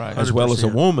spirit, Right. as well as a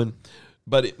 100%. woman,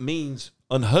 but it means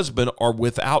unhusband or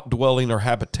without dwelling or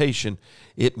habitation.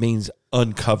 It means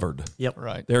uncovered. Yep.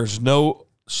 Right. There's no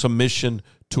submission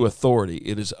to authority.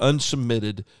 It is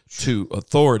unsubmitted to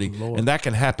authority. And that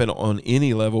can happen on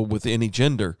any level with any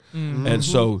gender. And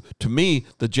so, to me,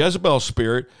 the Jezebel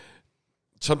spirit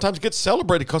sometimes gets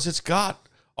celebrated because it's got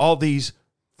all these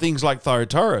things like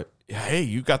Thyatira. Hey,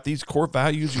 you got these core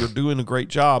values. You're doing a great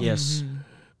job. Yes.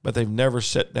 But they've never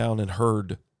sat down and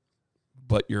heard,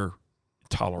 but you're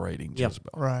tolerating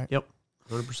Jezebel. Right. Yep.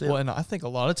 100%. Well, and I think a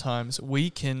lot of times we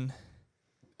can,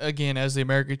 again, as the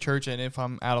American church, and if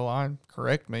I'm out of line,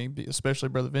 correct me, especially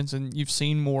Brother Vinson, you've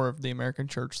seen more of the American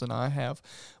church than I have.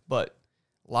 But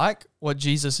like what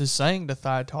Jesus is saying to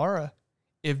Thyatira,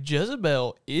 if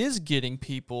Jezebel is getting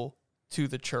people to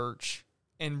the church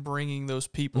and bringing those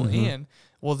people in,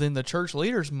 well, then the church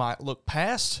leaders might look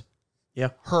past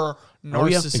her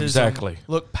narcissism, Exactly.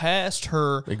 look past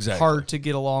her hard to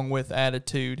get along with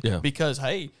attitude, because,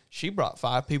 hey, she brought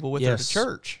 5 people with her to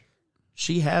church.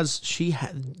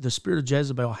 The spirit of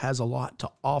Jezebel has a lot to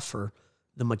offer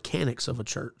the mechanics of a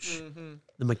church,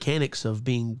 the mechanics of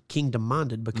being kingdom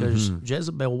minded, because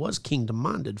Jezebel was kingdom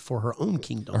minded for her own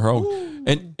kingdom. Her own.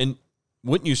 And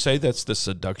wouldn't you say that's the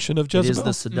seduction of Jezebel? It is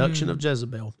the seduction of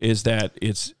Jezebel. Is that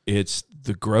it's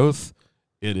the growth,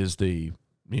 it is the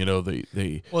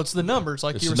Well, it's the numbers,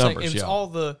 like it's you were the saying. numbers, It's all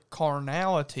the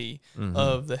carnality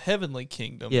of the heavenly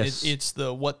kingdom. Yes. It's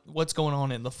the what's going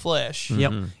on in the flesh.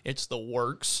 Yep. It's the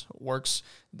works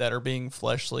that are being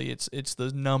fleshly. It's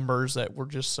the numbers that we're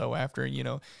just so after.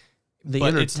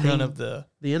 But it's none of the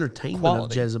entertainment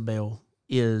quality. of Jezebel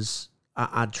is,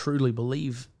 I truly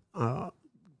believe,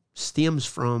 stems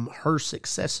from her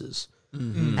successes.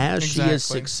 As she is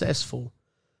Exactly. successful,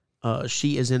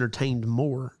 she is entertained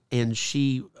more, and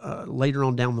she later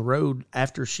on down the road,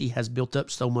 after she has built up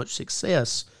so much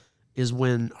success, is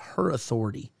when her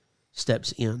authority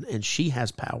steps in, and she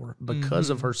has power because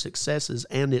of her successes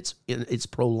and its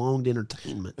prolonged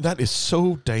entertainment. that is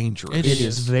so dangerous. It It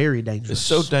is very dangerous. It's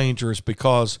so dangerous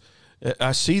because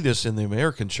I see this in the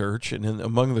American church and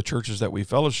among the churches that we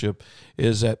fellowship,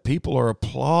 is that people are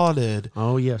applauded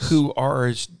Oh, yes. who are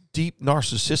as deep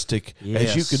narcissistic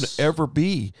as you can Yes. ever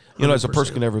be, as a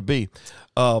person can ever be.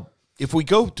 If we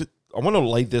go to, I want to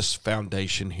lay this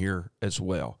foundation here as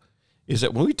well, is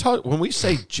that when we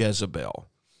say Jezebel,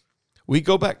 we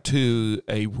go back to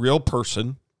a real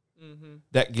person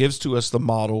that gives to us the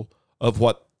model of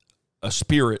what a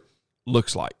spirit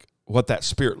looks like, what that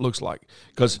spirit looks like.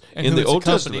 Because And in who the it's Old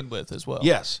accompanied Testament, with as well.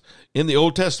 yes, in the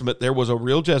Old Testament there was a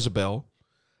real Jezebel.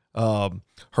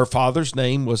 Her father's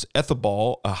name was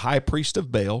Ethabal, a high priest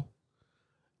of Baal,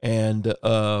 and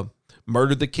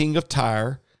murdered the king of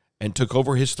Tyre and took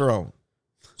over his throne.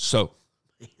 So,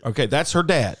 okay, that's her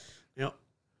dad. Yep.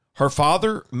 Her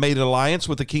father made an alliance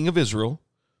with the king of Israel,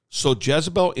 so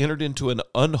Jezebel entered into an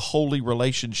unholy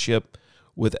relationship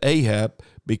with Ahab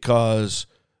because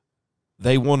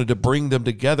they wanted to bring them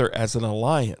together as an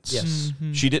alliance. Yes.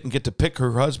 Mm-hmm. She didn't get to pick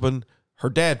her husband. Her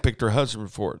dad picked her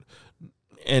husband for it.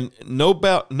 And no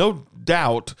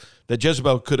doubt that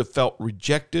Jezebel could have felt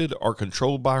rejected or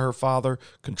controlled by her father,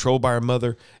 controlled by her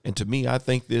mother. And to me, I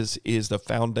think this is the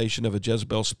foundation of a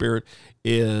Jezebel spirit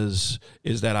is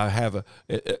that I have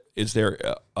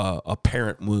a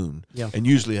parent wound, Yeah. and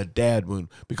usually a dad wound,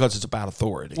 because it's about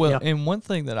authority. Well, Yeah. and one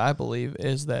thing that I believe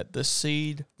is that the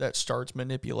seed that starts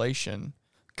manipulation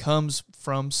comes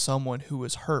from someone who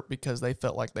was hurt because they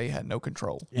felt like they had no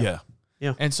control. yeah.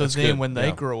 Yeah. And so That's then good. when they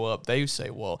Yeah. grow up, they say,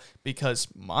 well, because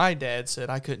my dad said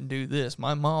I couldn't do this,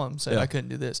 my mom said Yeah. I couldn't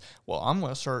do this, well, I'm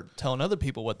going to start telling other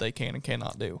people what they can and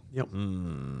cannot do. Yep.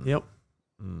 Mm. Yep.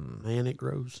 Man, it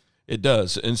grows. It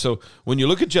does. And so when you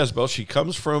look at Jezebel, she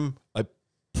comes from a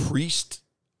priest.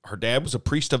 Her dad was a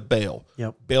priest of Baal.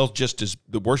 Yep.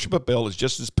 The worship of Baal is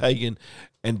just as pagan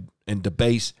and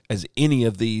debased as any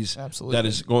of these Absolutely. that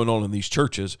is going on in these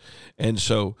churches. And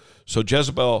so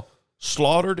Jezebel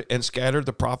slaughtered and scattered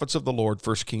the prophets of the Lord,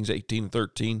 1 Kings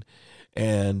 18:13.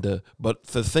 And but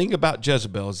the thing about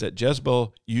Jezebel is that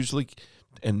Jezebel usually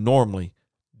and normally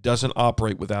doesn't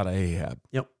operate without Ahab.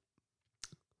 Yep.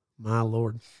 My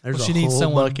Lord. There's Well, a she needs whole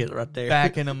someone bucket right there.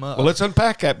 Backing them up. Well, let's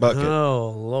unpack that bucket. Oh,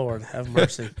 Lord, have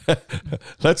mercy.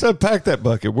 Let's unpack that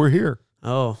bucket. We're here.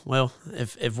 Oh, well,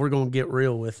 if we're going to get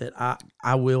real with it,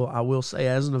 I will say,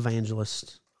 as an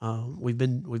evangelist, we've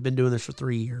been doing this for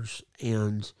 3 years,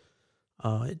 and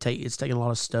it's taken a lot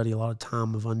of study, a lot of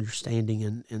time of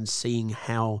understanding and seeing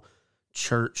how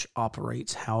church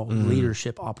operates, how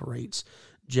leadership operates.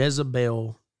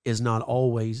 Jezebel is not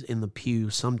always in the pew.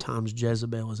 Sometimes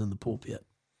Jezebel is in the pulpit,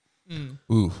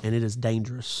 Ooh, and it is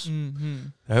dangerous.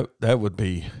 Mm-hmm. that would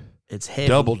be It's heavy.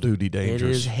 double duty dangerous. It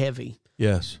is heavy.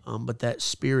 Yes. But that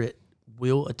spirit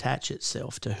will attach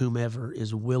itself to whomever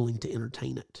is willing to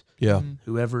entertain it. Yeah.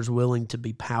 Whoever is willing to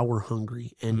be power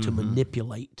hungry and to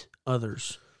manipulate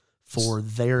others for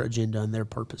their agenda and their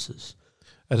purposes.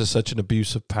 That is such an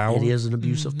abuse of power. It is an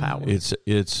abuse of power.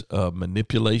 It's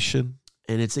manipulation.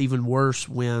 And it's even worse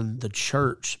when the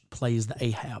church plays the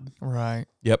Ahab Right.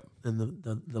 Yep. and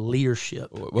the leadership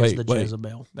is Wait, the wait.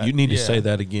 Jezebel. You need to yeah. say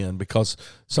that again, because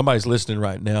somebody's listening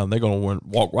right now and they're going to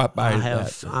walk right by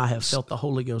that. I have felt the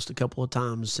Holy Ghost a couple of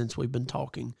times since we've been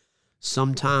talking.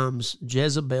 Sometimes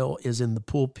Jezebel is in the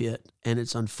pulpit, and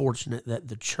it's unfortunate that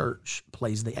the church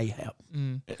plays the Ahab.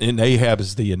 And Ahab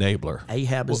is the enabler.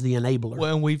 Ahab is the enabler.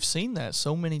 Well, and we've seen that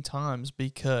so many times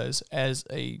because as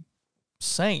a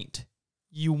saint,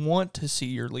 you want to see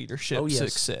your leadership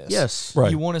success. Yes. Right.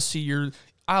 You want to see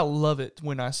I love it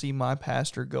when I see my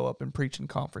pastor go up and preach in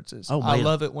conferences. Oh, I man.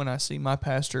 love it when I see my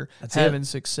pastor That's having it.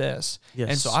 success. Yes.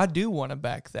 And so I do want to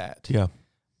back that. Yeah.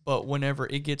 But whenever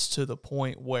it gets to the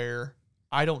point where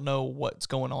I don't know what's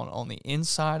going on the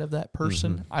inside of that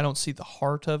person, I don't see the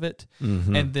heart of it.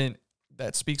 And then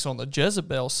that speaks on the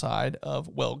Jezebel side of,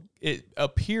 well, it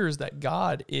appears that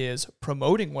God is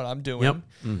promoting what I'm doing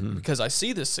because I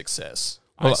see this success.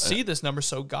 I see this number,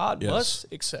 so God must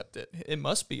accept it. It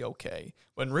must be okay.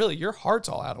 When really your heart's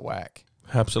all out of whack.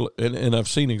 Absolutely. And I've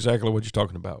seen exactly what you're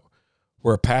talking about.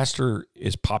 Where a pastor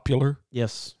is popular,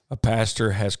 Yes. a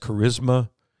pastor has charisma,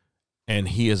 and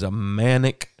he is a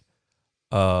manic,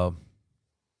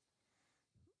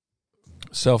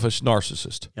 selfish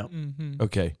narcissist. Yep.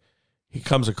 Okay. He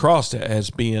comes across as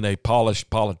being a polished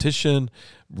politician,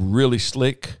 really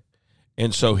slick.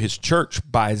 And so his church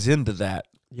buys into that.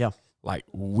 Yeah. Like,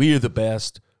 we're the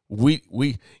best. We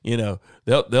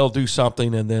they'll do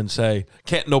something and then say,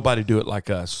 can't nobody do it like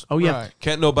us. Oh, yeah. Right.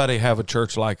 Can't nobody have a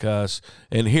church like us.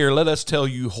 And here, let us tell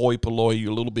you, hoi polloi,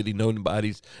 you little bitty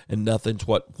nobodies, and nothing's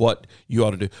what you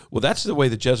ought to do. Well, that's the way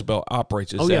that Jezebel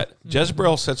operates, is that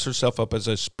Jezebel sets herself up as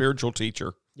a spiritual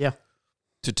teacher Yeah.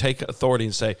 to take authority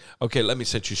and say, okay, let me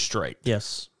set you straight.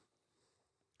 Yes.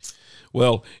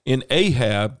 Well, in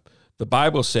Ahab, the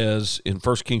Bible says in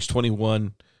 1 Kings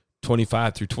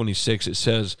 21:25 through 26, it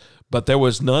says, but there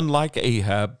was none like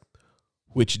Ahab,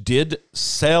 which did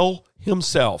sell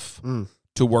himself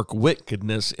to work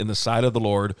wickedness in the sight of the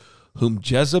Lord, whom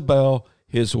Jezebel,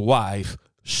 his wife,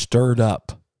 stirred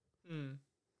up.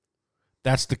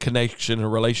 That's the connection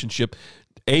and relationship.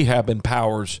 Ahab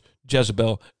empowers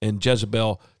Jezebel, and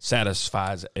Jezebel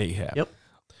satisfies Ahab. Yep.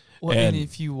 Well, and And-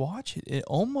 if you watch it, it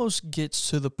almost gets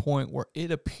to the point where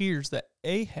it appears that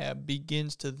Ahab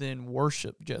begins to then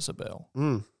worship Jezebel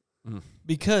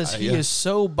because he yeah. is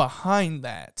so behind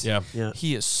that. Yeah. Yeah.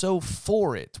 He is so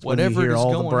for it. When you Whatever hear is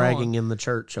all going the bragging on. in the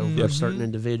church over certain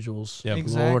individuals, Yep. Lord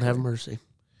Exactly. have mercy.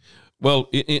 Well,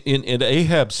 in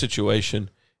Ahab's situation,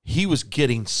 he was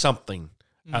getting something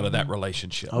out of that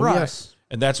relationship. Oh, Right. yes.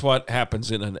 And that's what happens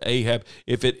in an Ahab.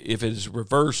 If it is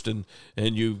reversed and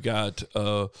you've got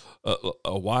a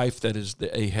wife that is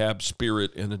the Ahab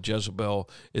spirit and a Jezebel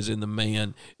is in the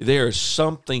man, there is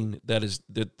something that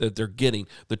they're getting.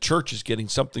 The church is getting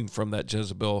something from that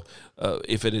Jezebel.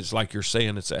 If it is like you're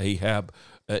saying, it's an Ahab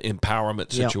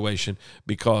empowerment situation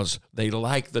because they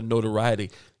like the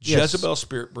notoriety. Yes. Jezebel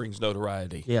spirit brings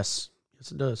notoriety. Yes.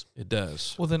 Yes, it does. It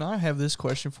does. Well, then I have this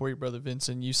question for you, Brother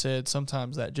Vincent. You said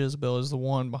sometimes that Jezebel is the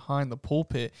one behind the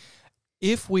pulpit.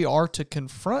 If we are to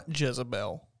confront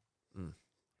Jezebel,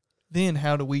 then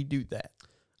how do we do that?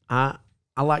 I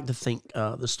like to think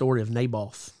the story of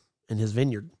Naboth and his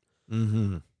vineyard.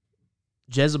 Mm-hmm.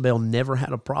 Jezebel never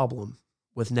had a problem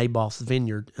with Naboth's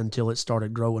vineyard until it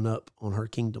started growing up on her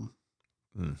kingdom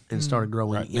and started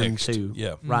growing Right next. into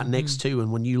Yeah. right next to.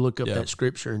 And when you look up Yeah. that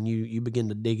scripture and you begin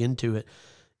to dig into it,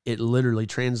 it literally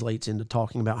translates into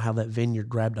talking about how that vineyard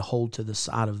grabbed a hold to the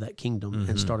side of that kingdom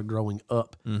and started growing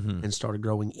up and started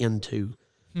growing into.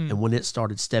 And when it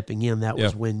started stepping in, that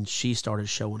was when she started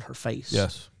showing her face.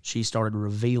 Yes. She started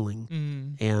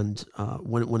revealing. And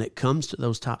when it comes to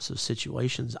those types of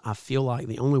situations, I feel like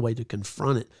the only way to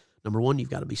confront it, number one, you've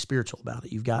got to be spiritual about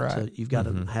it. You've got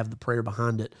to have the prayer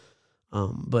behind it.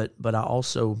 But I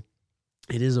also,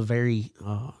 it is a very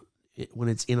when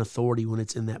it's in authority, when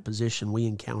it's in that position, we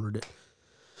encountered it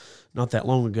not that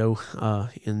long ago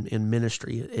in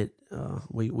ministry.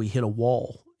 We hit a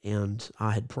wall, and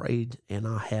I had prayed and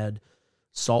I had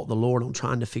sought the Lord on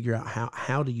trying to figure out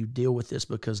how do you deal with this,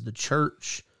 because the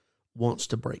church wants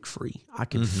to break free. I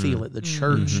can feel it. The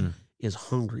church is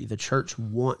hungry. The church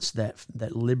wants that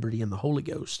liberty in the Holy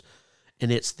Ghost.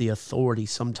 And it's the authority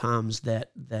sometimes that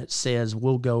says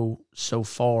we'll go so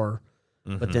far,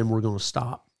 but then we're going to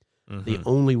stop. The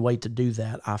only way to do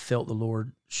that, I felt the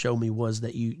Lord show me, was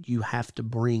that you have to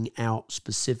bring out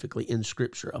specifically in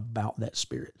Scripture about that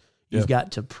spirit. You've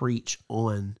got to preach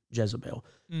on Jezebel.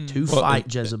 To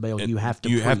fight Jezebel, you have to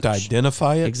You preach. have to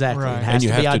identify it. Exactly. Right. It has you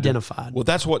to have be to identified. Well,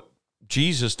 that's what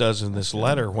Jesus does in this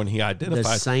letter when he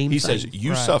identifies. same he thing. says,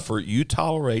 you Right. suffer, you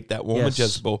tolerate that woman Yes.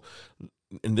 Jezebel,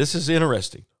 and this is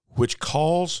interesting, which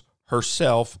calls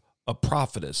herself a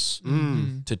prophetess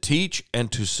to teach and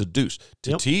to seduce.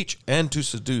 To teach and to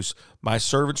seduce my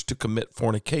servants to commit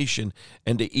fornication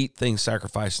and to eat things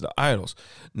sacrificed to idols.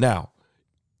 Now,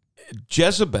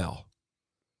 Jezebel,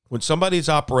 when somebody is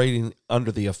operating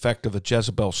under the effect of a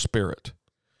Jezebel spirit,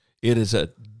 it is a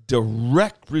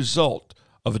direct result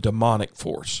of a demonic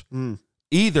force,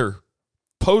 either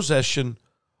possession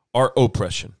or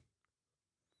oppression.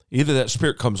 Either that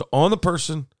spirit comes on the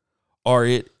person or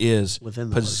it is Within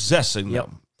the possessing Yep.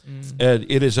 them. And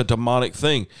it is a demonic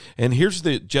thing. And here's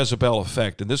the Jezebel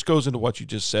effect. And this goes into what you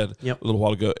just said a little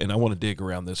while ago. And I want to dig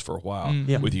around this for a while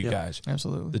with you guys.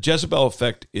 Absolutely. The Jezebel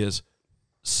effect is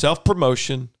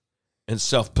self-promotion and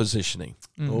self-positioning.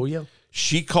 Oh, yeah.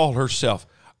 She called herself,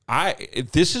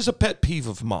 this is a pet peeve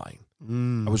of mine.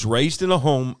 I was raised in a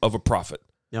home of a prophet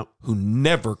Yep. who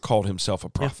never called himself a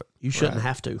prophet. You shouldn't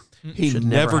have to. He Should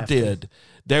never have to. did.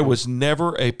 There was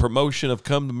never a promotion of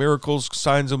come to miracles,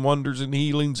 signs and wonders and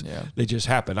healings. Yeah. They just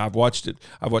happen. I've watched it.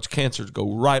 I've watched cancers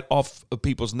go right off of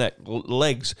people's neck,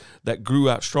 legs that grew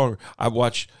out stronger. I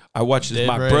watched as Dead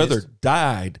my raised. brother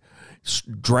died,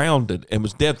 drowned, and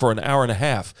was dead for an hour and a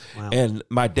half. Wow. And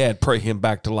my dad prayed him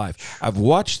back to life. I've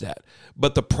watched that.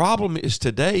 But the problem is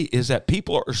today is that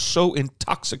people are so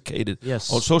intoxicated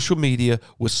Yes. on social media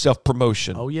with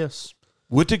self-promotion. Oh, yes.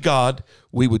 Would to God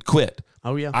we would quit.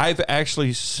 Oh, yeah. I've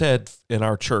actually said in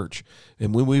our church,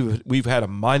 and when we've had a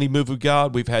mighty move of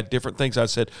God, we've had different things. I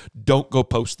said, don't go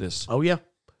post this. Oh, yeah.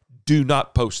 Do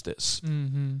not post this.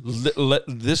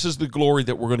 This is the glory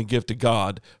that we're going to give to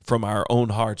God from our own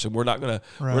hearts, and we're not going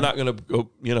to go.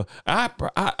 You know,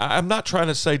 I'm not trying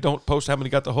to say don't post how many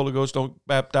got the Holy Ghost, don't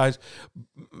baptize.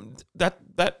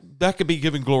 That could be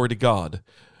giving glory to God,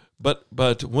 but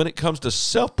when it comes to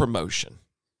self promotion,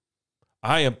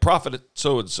 I am prophet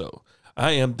so and so.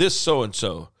 I am this so and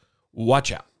so.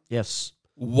 Watch out. Yes.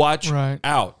 Watch Right.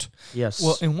 out. Yes.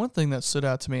 Well, and one thing that stood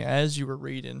out to me as you were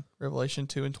reading Revelation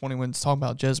 2 and 20, when it's talking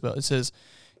about Jezebel, it says,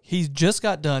 He's just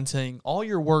got done saying all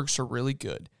your works are really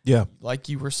good. Yeah. Like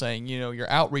you were saying, your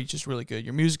outreach is really good.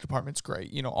 Your music department's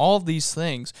great. All of these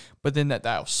things. But then that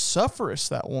thou sufferest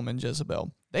that woman,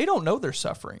 Jezebel. They don't know they're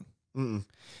suffering. Mm-mm.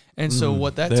 And so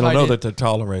what that they don't know that they're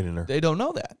tolerating her. They don't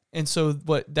know that. And so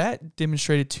what that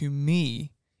demonstrated to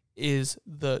me is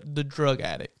the drug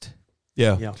addict.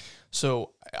 Yeah. Yeah.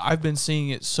 So I've been seeing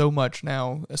it so much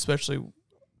now, especially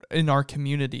in our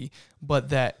community, but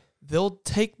that they'll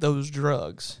take those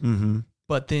drugs,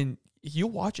 but then you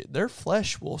watch it, their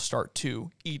flesh will start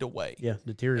to eat away. Yeah,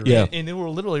 deteriorate. Yeah. And it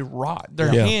will literally rot.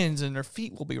 Their Yeah. hands and their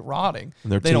feet will be rotting.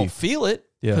 And their they don't teeth. feel it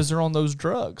because they're on those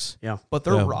drugs. Yeah. But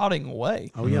they're Yeah. rotting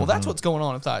away. Oh, yeah. Well, that's what's going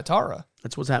on in Thyatara.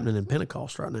 That's what's happening in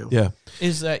Pentecost right now. Yeah.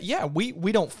 Is that,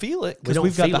 we don't feel it because don't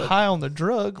we've got feel the it. high on the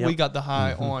drug. Yep. We got the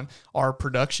high on our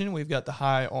production. We've got the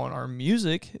high on our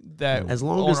music. That As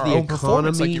long on as our the own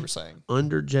performance, like economy you were saying.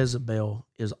 under Jezebel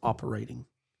is operating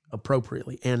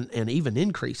appropriately and even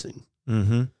increasing,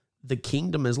 Mm-hmm. the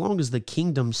kingdom, as long as the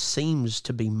kingdom seems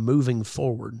to be moving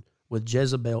forward with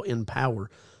Jezebel in power,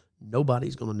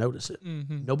 nobody's going to notice it.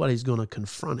 Mm-hmm. Nobody's going to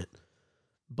confront it.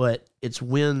 But it's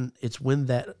when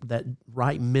that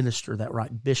right minister, that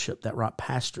right bishop, that right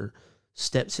pastor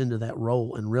steps into that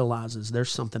role and realizes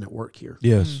there's something at work here.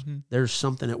 Yes. Mm-hmm. There's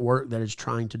something at work that is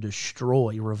trying to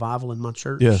destroy revival in my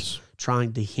church. Yes.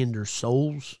 Trying to hinder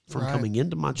souls from Right. coming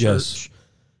into my church. Yes.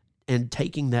 And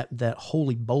taking that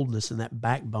holy boldness and that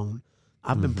backbone.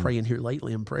 I've been praying here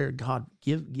lately in prayer, God,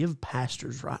 give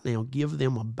pastors right now, give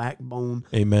them a backbone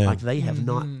Amen. like they have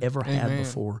not Mhm. ever had Amen.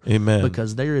 before. Amen.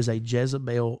 Because there is a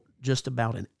Jezebel just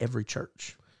about in every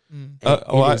church. Mm. And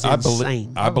it is I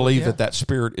insane. believe Yeah. that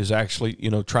spirit is actually,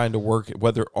 trying to work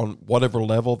whether on whatever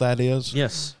level that is.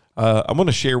 Yes. I'm going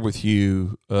to share with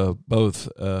you both.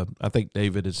 I think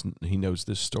David he knows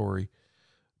this story,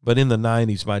 but in the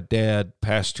 90s, my dad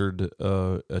pastored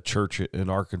a church in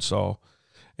Arkansas,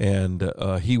 and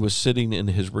he was sitting in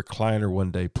his recliner one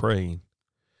day praying,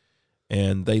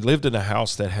 and they lived in a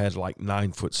house that had like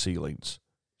 9-foot ceilings,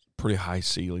 pretty high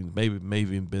ceiling, maybe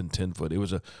even been 10 foot. It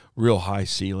was a real high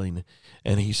ceiling,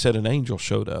 and he said an angel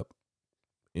showed up.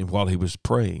 And while he was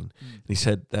praying, he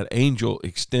said that angel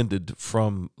extended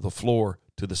from the floor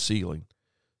to the ceiling.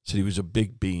 Said he was a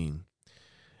big being,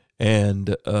 and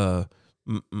the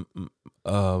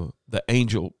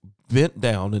angel bent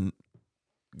down and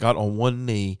got on one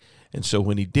knee. And so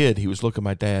when he did, he was looking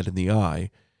my dad in the eye.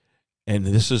 And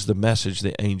this is the message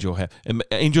the angel had. And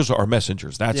angels are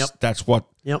messengers. That's what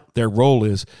Yep. their role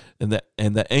is. And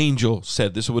the angel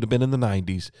said, this would have been in the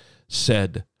 90s,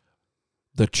 said,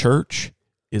 the church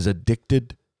is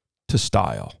addicted to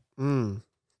style,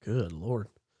 Good Lord.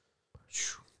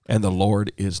 and the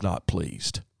Lord is not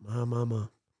pleased. My.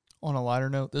 On a lighter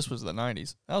note, this was the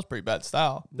 90s. That was pretty bad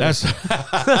style. That's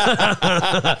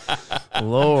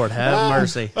Lord, have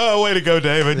mercy. oh, way to go,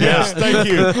 David. Yes, thank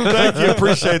you,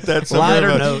 appreciate that. So Lighter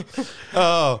very note.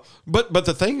 much. But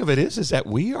the thing of it is that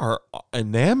we are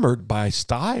enamored by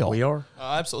style. We are.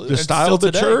 Absolutely. The And style still of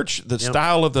the today. church, the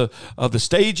style of the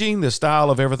staging, the style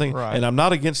of everything. Right. And I'm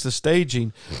not against the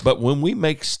staging, but when we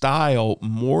make style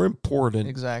more important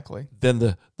Exactly. than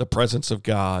the presence of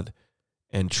God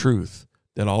and truth,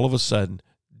 then all of a sudden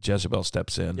Jezebel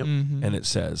steps in Mhm. and it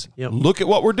says, Yep. look at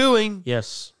what we're doing.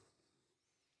 Yes.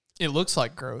 It looks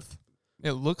like growth.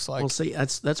 It looks like Well, see,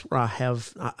 that's where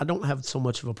I don't have so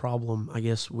much of a problem, I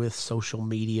guess, with social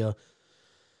media.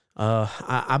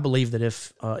 I believe that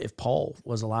if Paul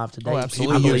was alive today,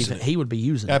 absolutely. I believe Using that he would be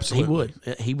using it. Absolutely.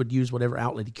 He would use whatever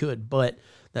outlet he could. But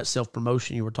that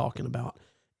self-promotion you were talking about,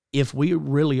 if we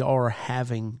really are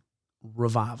having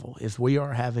revival, if we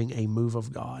are having a move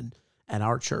of God at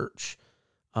our church,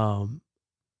 I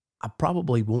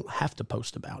probably won't have to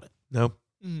post about it. No.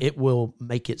 It will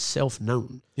make itself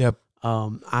known. Yep.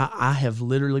 I have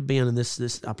literally been in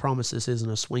this. I promise this isn't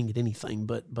a swing at anything,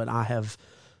 but I have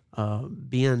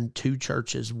been to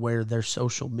churches where their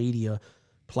social media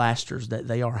plasters that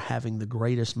they are having the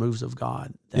greatest moves of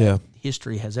God that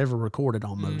history has ever recorded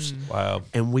almost. Wow.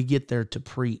 And we get there to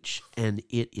preach, and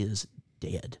it is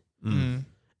dead. Mm.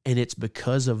 And it's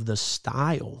because of the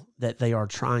style that they are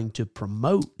trying to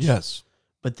promote. Yes.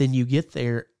 But then you get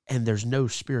there, and there's no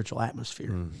spiritual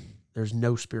atmosphere. There's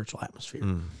no spiritual atmosphere.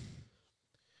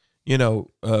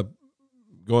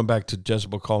 Going back to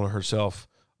Jezebel calling herself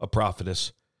a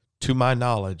prophetess, to my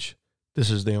knowledge, this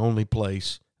is the only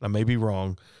place, I may be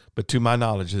wrong, but to my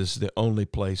knowledge, this is the only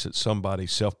place that somebody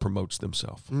self-promotes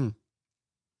themselves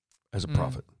as a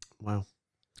prophet. Wow.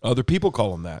 Other people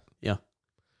call them that. Yeah.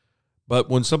 But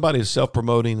when somebody is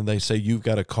self-promoting and they say, you've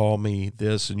got to call me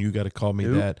this and you got to call me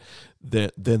that,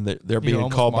 then they're being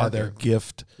called by their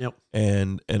gift. Yep.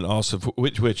 And also,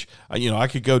 which I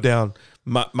could go down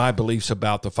my beliefs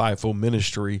about the fivefold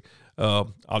ministry.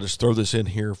 I'll just throw this in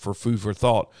here for food for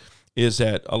thought, is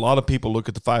that a lot of people look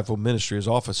at the fivefold ministry as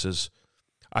offices.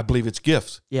 I believe it's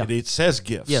gifts. Yeah. It says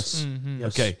gifts. Yes. Mm-hmm.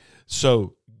 Yes. Okay.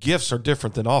 So gifts are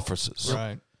different than offices.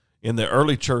 Right. In the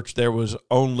early church, there was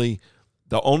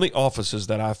the only offices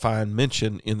that I find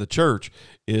mentioned in the church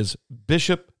is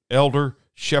bishop, elder,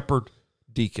 shepherd,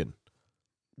 deacon.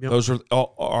 Yep. Those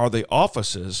are the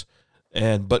offices,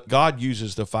 but God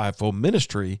uses the fivefold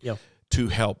ministry to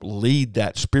help lead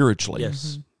that spiritually.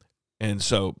 Yes. And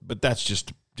so, but that's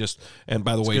just and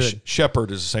by the way, good.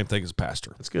 shepherd is the same thing as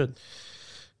pastor. That's good.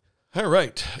 All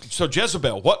right. So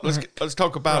Jezebel, let's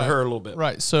talk about her a little bit.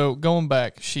 Right. So going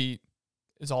back, she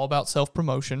is all about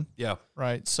self-promotion. Yeah.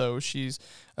 Right. So she's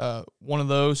one of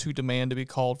those who demand to be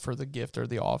called for the gift or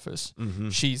the office. Mm-hmm.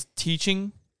 She's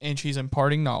teaching and she's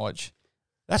imparting knowledge.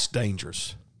 That's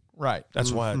dangerous. Right.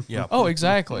 That's why. Yeah. Oh,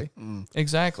 exactly.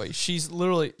 Exactly.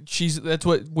 That's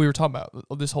what we were talking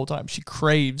about this whole time. She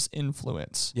craves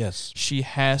influence. Yes. She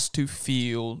has to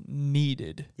feel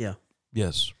needed. Yeah.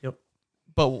 Yes. Yep.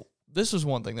 But this is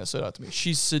one thing that stood out to me.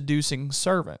 She's seducing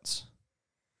servants.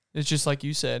 It's just like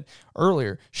you said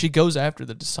earlier. She goes after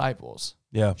the disciples.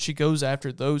 Yeah. She goes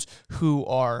after those who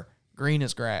are green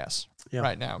as grass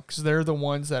right now because they're the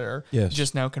ones that are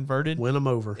just now converted. Win them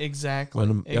over. Exactly.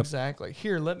 Yep. Exactly.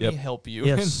 Here, let me help you.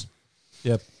 Yes.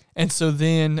 Yep. And so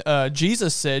then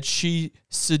Jesus said, she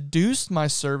seduced my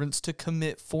servants to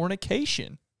commit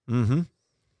fornication. Mm-hmm.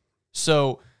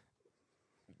 So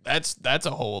that's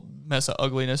a whole mess of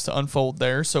ugliness to unfold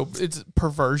there. So it's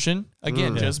perversion.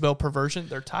 Again, Jezebel, perversion.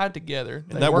 They're tied together.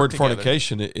 And that word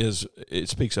fornication it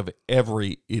speaks of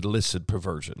every illicit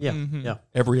perversion. Yeah. Mm-hmm. Yeah.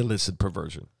 Every illicit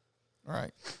perversion.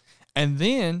 Right. And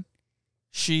then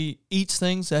she eats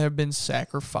things that have been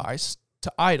sacrificed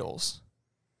to idols.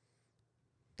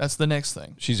 That's the next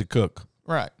thing. She's a cook.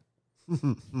 Right.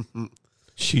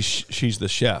 She's the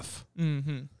chef.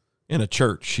 Mm-hmm. In a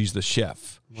church, she's the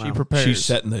chef. Wow. She prepares. She's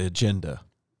setting the agenda.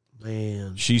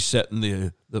 Man. She's setting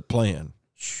the plan.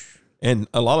 And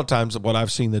a lot of times what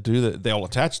I've seen them do, they'll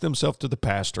attach themselves to the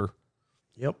pastor.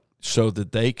 Yep. So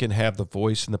that they can have the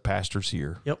voice in the pastor's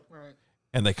ear. Yep. Right.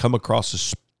 And they come across as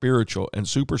spiritual and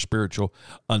super spiritual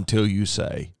until you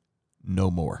say, no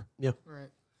more. Yeah. Right.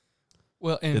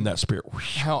 Well, and In that spirit.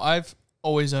 how I've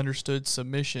always understood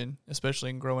submission, especially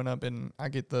in growing up in, I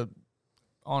get the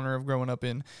honor of growing up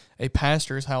in a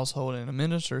pastor's household and a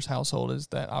minister's household, is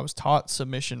that I was taught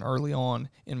submission early on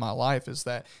in my life, is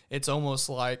that it's almost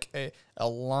like a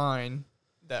line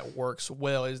that works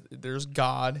well. Is there's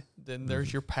God, then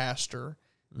there's your pastor,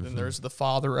 then there's the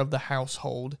father of the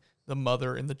household, the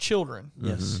mother, and the children.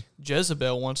 Yes.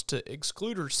 Jezebel wants to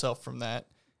exclude herself from that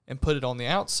and put it on the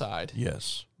outside.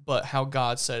 Yes. But how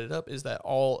God set it up is that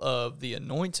all of the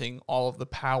anointing, all of the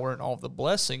power, and all of the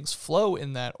blessings flow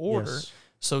in that order. Yes.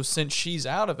 So since she's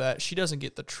out of that, she doesn't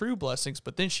get the true blessings,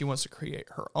 but then she wants to create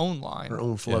her own line. Her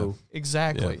own flow.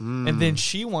 Exactly. And then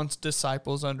she wants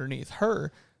disciples underneath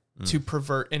her to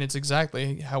pervert. And it's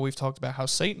exactly how we've talked about how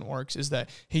Satan works, is that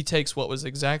he takes what was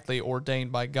exactly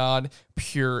ordained by God,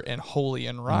 pure and holy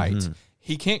and right.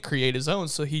 He can't create his own,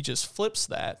 so he just flips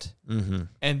that and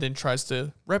then tries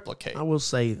to replicate. I will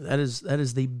say that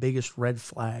is the biggest red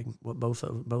flag, what both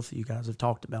of you guys have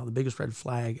talked about. The biggest red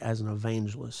flag as an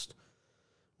evangelist,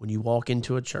 when you walk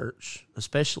into a church,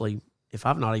 especially if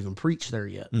I've not even preached there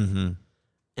yet, and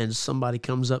somebody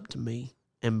comes up to me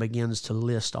and begins to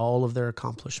list all of their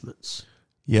accomplishments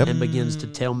and begins to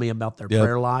tell me about their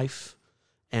prayer life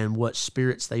and what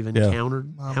spirits they've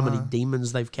encountered, how many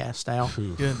demons they've cast out.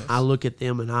 Goodness. I look at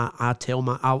them and I tell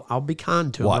I'll be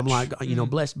kind to them. I'm like,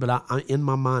 blessed. But I in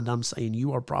my mind, I'm saying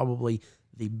you are probably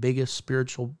the biggest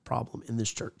spiritual problem in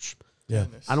this church. Yeah.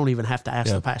 I don't even have to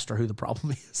ask the pastor who the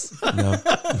problem is. No.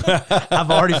 I've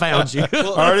already found you.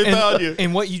 Found you.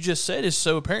 And what you just said is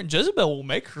so apparent. Jezebel will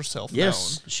make herself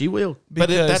Yes, known. she will. But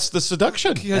that's the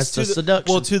seduction. That's the seduction.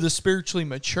 Well, to the spiritually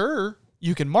mature,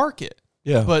 you can mark it.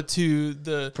 Yeah. But to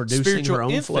the Producing spiritual her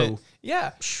own infant, flow.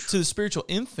 to the spiritual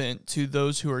infant, to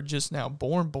those who are just now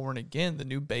born again, the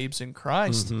new babes in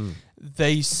Christ,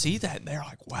 they see that and they're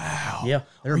like, "Wow, Yeah,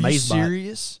 they're are amazed you by it.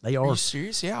 serious? They Are are. you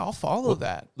serious? Yeah, I'll follow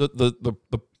that."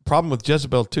 The problem with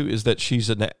Jezebel too is that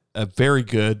she's a very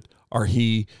good,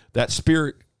 that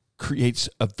spirit creates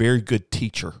a very good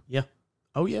teacher. Yeah.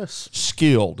 Oh, yes.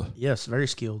 Skilled. Yes, very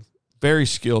skilled. Very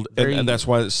skilled, Very- and that's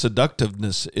why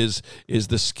seductiveness is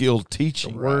the skilled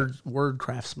teaching. Word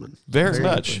craftsman. Very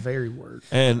much. Very word.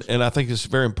 And I think it's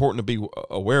very important to be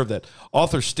aware of that.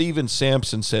 Author Stephen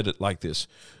Sampson said it like this,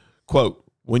 quote,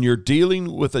 "When you're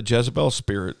dealing with a Jezebel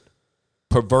spirit,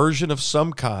 perversion of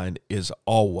some kind is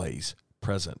always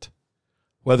present,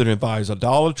 whether it involves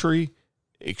idolatry,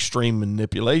 extreme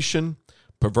manipulation,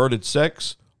 perverted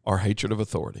sex, or hatred of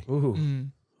authority."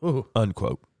 Ooh,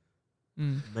 Unquote.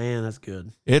 man, that's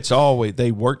good. It's always,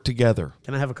 they work together.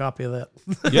 Can I have a copy of that?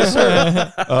 Yes,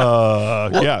 sir.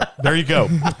 Yeah, there you go.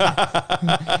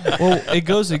 Well, it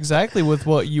goes exactly with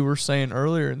what you were saying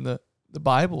earlier in the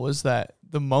Bible, is that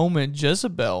the moment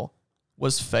Jezebel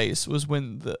was faced was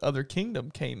when the other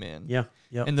kingdom came in. Yeah.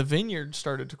 And the vineyard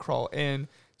started to crawl and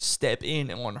step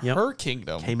in on her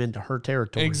kingdom. Came into her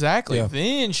territory. Exactly. Yeah.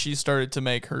 Then she started to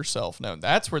make herself known.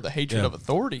 That's where the hatred of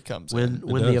authority comes in.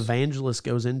 When the evangelist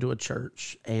goes into a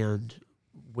church, and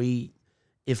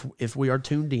if we are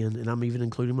tuned in, and I'm even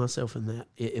including myself in that,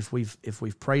 if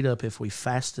we've prayed up, if we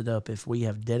fasted up, if we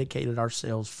have dedicated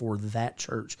ourselves for that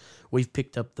church, we've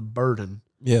picked up the burden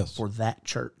Yes. for that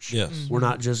church. Yes. We're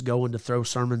not just going to throw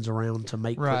sermons around to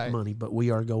make quick money, but we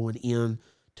are going in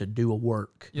to do a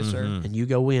work. Yes, sir. And you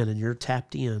go in and you're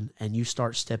tapped in and you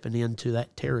start stepping into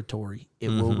that territory, it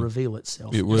will reveal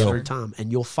itself every time,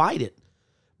 and you'll fight it.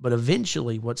 But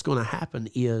eventually what's going to happen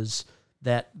is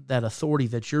that authority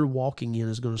that you're walking in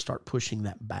is going to start pushing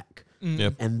that back.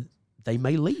 Yep. And they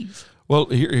may leave. Well,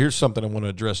 here's something I want to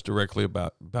address directly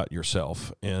about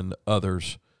yourself and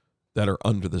others that are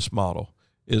under this model,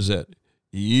 is that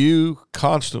you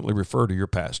constantly refer to your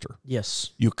pastor.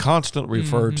 Yes. You constantly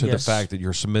refer to the Yes. fact that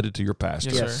you're submitted to your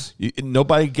pastor. Yes, Yes.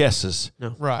 Nobody guesses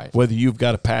No. Right. whether you've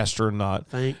got a pastor or not.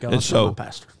 Thank God And for so my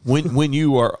pastor. when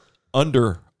you are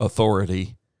under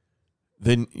authority,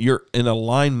 then you're in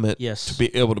alignment Yes. to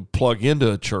be able to plug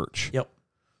into a church. Yep.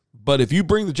 But if you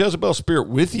bring the Jezebel spirit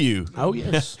with you, Oh,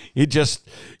 yes. it just,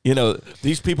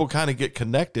 these people kind of get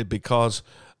connected because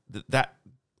that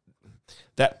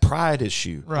pride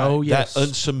issue, Right. Oh, yes. that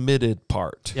unsubmitted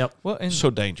part, Yep. Well, and so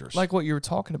dangerous. like what you were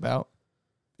talking about,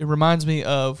 it reminds me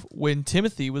of when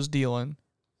Timothy was dealing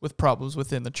with problems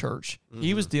within the church.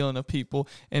 He was dealing with people,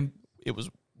 and it was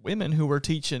women who were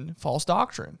teaching false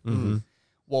doctrine.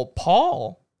 Well,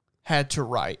 Paul had to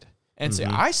write and say,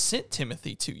 I sent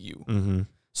Timothy to you.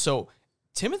 So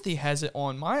Timothy has it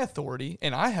on my authority,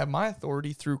 and I have my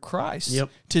authority through Christ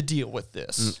to deal with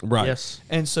this. Right. Yes.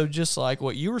 And so just like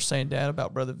what you were saying, Dad,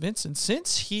 about Brother Vincent,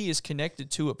 since he is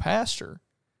connected to a pastor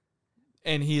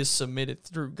and he is submitted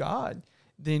through God,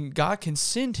 then God can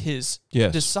send his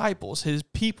disciples, his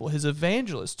people, his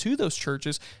evangelists to those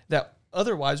churches that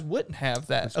otherwise wouldn't have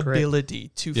that ability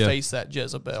to face that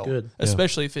Jezebel, Good.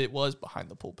 especially if it was behind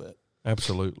the pulpit.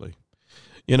 Absolutely.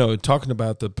 Talking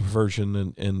about the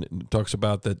perversion and it talks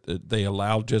about that they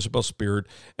allowed Jezebel's spirit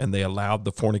and they allowed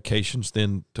the fornications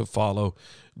then to follow.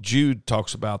 Jude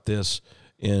talks about this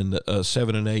in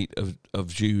 7 and 8 of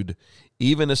Jude.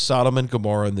 Even as Sodom and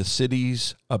Gomorrah and the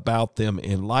cities about them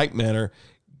in like manner,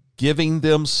 giving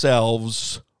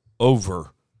themselves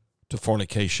over to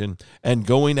fornication and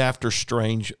going after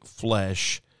strange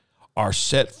flesh, are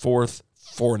set forth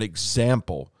for an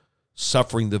example,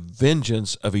 suffering the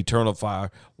vengeance of eternal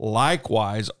fire.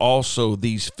 Likewise, also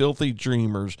these filthy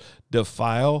dreamers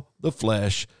defile the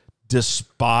flesh,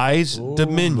 despise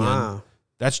dominion. My.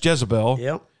 That's Jezebel.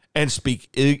 Yep. And speak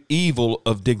evil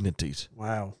of dignities.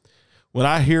 Wow. When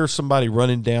I hear somebody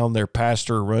running down their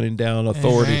pastor, running down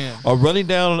authority, Amen. or running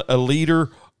down a leader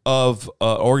of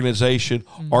organization,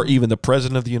 or even the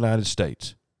president of the United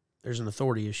States, There's an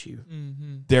authority issue.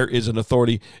 there is an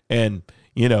authority. And,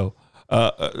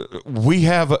 we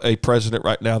have a president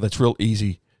right now that's real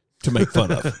easy to make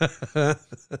fun of.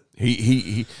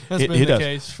 He That's been he the does.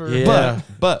 case for. Yeah.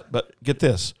 But get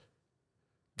this.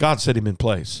 God set him in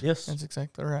place. Yes. That's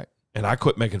exactly right. And I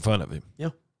quit making fun of him. Yeah.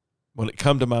 When it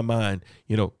come to my mind,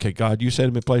 okay, God, you set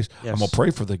him in place. Yes. I'm going to pray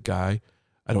for the guy.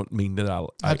 I don't mean that I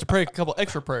have to pray a couple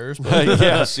extra prayers. But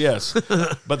yes.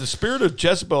 But the spirit of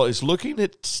Jezebel is looking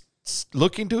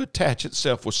to attach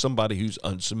itself with somebody who's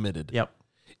unsubmitted. Yep.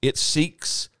 It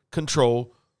seeks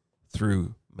control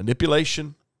through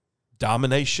manipulation,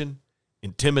 domination,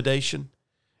 intimidation,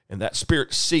 and that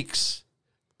spirit seeks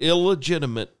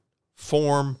illegitimate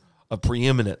form of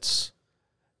preeminence.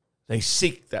 They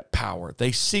seek that power.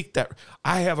 They seek that.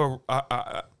 I'm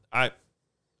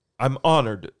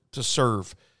honored to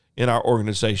serve in our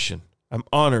organization. I'm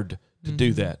honored to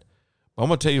do that. But I'm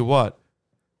going to tell you what,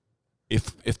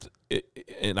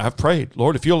 and I've prayed,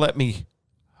 Lord, if you'll let me,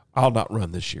 I'll not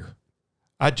run this year.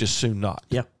 I'd just soon not.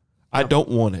 Yeah. I don't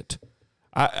want it.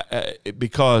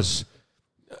 Because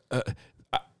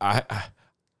I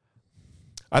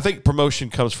think promotion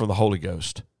comes from the Holy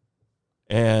Ghost,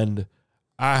 and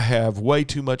I have way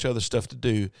too much other stuff to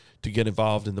do to get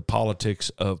involved in the politics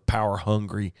of power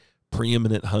hungry,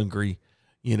 preeminent hungry.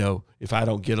 If I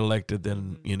don't get elected,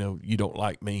 then you don't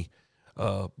like me.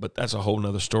 But that's a whole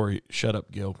nother story. Shut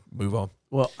up, Gill. Move on.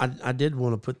 Well, I did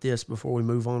want to put this before we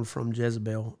move on from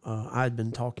Jezebel. I had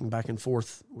been talking back and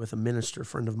forth with a minister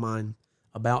friend of mine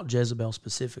about Jezebel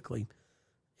specifically,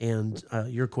 and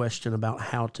your question about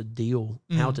how to deal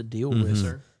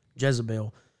with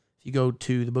Jezebel. If you go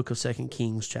to the book of 2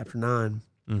 Kings, chapter 9,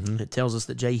 it tells us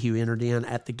that Jehu entered in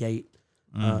at the gate.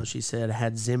 She said,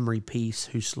 had Zimri peace,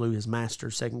 who slew his master.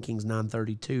 2 Kings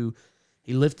 9:32.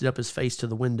 He lifted up his face to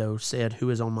the window, said, who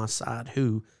is on my side?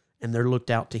 Who? And there looked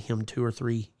out to him 2 or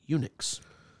 3 eunuchs.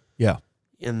 Yeah.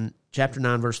 In chapter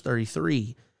 9, verse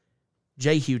 33,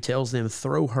 Jehu tells them,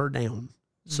 throw her down.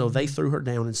 So they threw her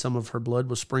down, and some of her blood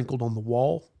was sprinkled on the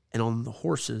wall and on the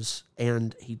horses,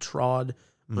 and he trod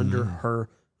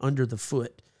under the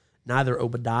foot. Neither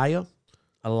Obadiah,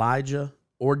 Elijah,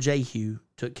 or Jehu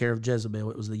took care of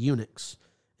Jezebel. It was the eunuchs.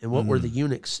 And what were the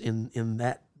eunuchs in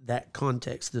that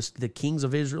context? The kings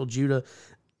of Israel, Judah,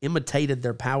 imitated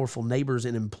their powerful neighbors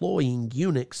in employing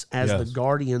eunuchs as the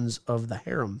guardians of the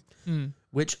harem,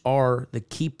 which are the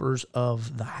keepers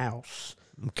of the house.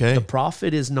 Okay. The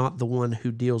prophet is not the one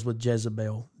who deals with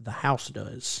Jezebel. The house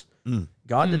does.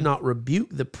 God did not rebuke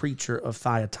the preacher of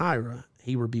Thyatira.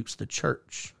 He rebukes the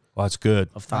church Well, that's good.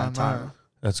 of Thyatira.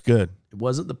 That's good. It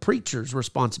wasn't the preacher's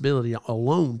responsibility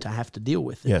alone to have to deal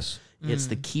with it. Yes. It's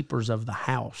the keepers of the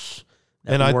house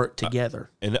that work together.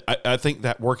 And I think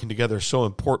that working together is so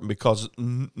important because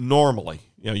normally,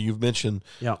 you've mentioned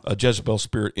a Jezebel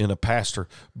spirit in a pastor,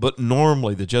 but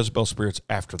normally the Jezebel spirit's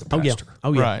after the pastor.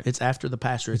 Oh, yeah. Right. It's after the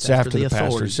pastor. It's after the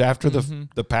authority. pastor. It's after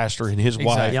the pastor and his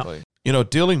wife. Exactly.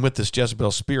 Dealing with this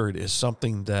Jezebel spirit is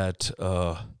something that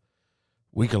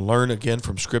we can learn again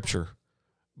from Scripture.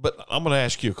 But I'm going to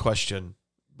ask you a question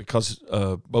because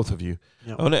both of you.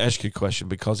 Yep. I'm going to ask you a question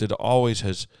because it always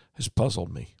has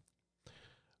puzzled me.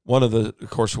 Of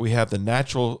course, we have the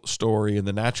natural story and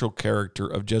the natural character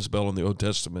of Jezebel in the Old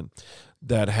Testament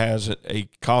that has a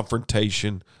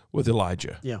confrontation with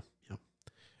Elijah. Yeah.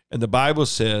 And the Bible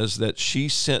says that she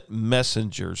sent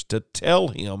messengers to tell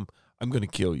him, I'm going to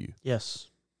kill you. Yes.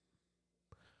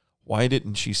 Why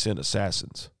didn't she send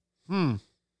assassins?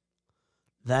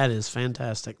 That is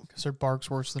fantastic. Because her bark's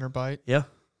worse than her bite. Yeah.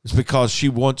 It's because she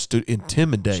wants to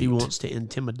intimidate. She wants to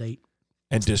intimidate.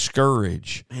 And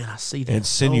discourage. Man, I see that. And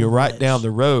send you right down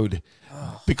the road.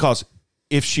 Because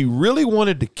if she really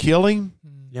wanted to kill him,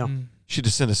 she'd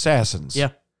have sent assassins.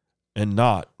 Yeah. And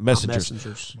not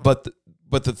messengers. But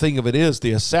the thing of it is,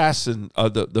 the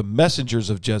the messengers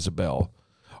of Jezebel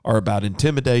are about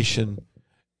intimidation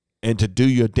and to do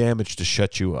you damage to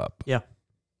shut you up. Yeah.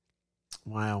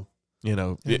 Wow.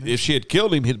 If she had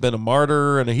killed him, he'd been a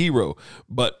martyr and a hero.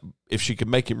 But if she could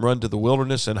make him run to the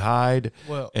wilderness and hide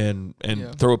and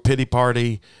throw a pity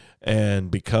party and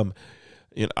become,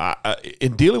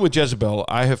 in dealing with Jezebel,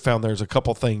 I have found there's a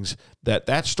couple things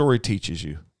that story teaches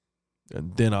you,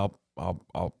 and then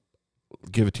I'll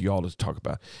give it to you all to talk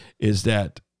about. Is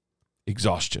that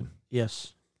exhaustion?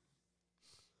 Yes.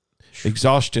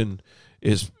 Exhaustion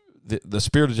is the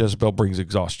spirit of Jezebel brings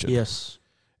exhaustion. Yes.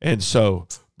 And so.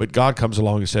 But God comes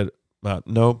along and said,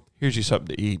 no, here's you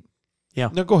something to eat. Yeah.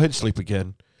 Now go ahead and sleep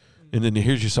again. And then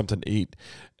here's you something to eat.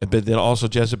 But then also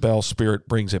Jezebel's spirit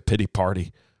brings a pity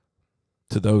party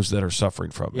to those that are suffering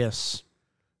from it. Yes.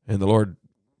 And the Lord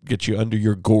gets you under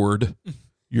your gourd,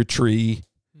 your tree,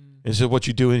 and said, what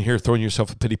you doing here, throwing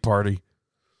yourself a pity party?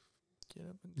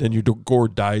 Then your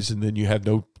gourd dies, and then you have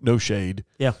no shade.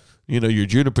 Yeah. Your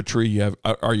juniper tree,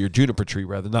 your juniper tree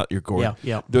rather, not your gourd.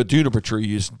 Yeah. The juniper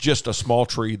tree is just a small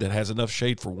tree that has enough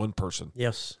shade for one person.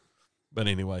 Yes. But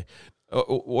anyway,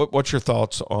 what's your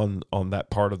thoughts on that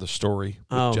part of the story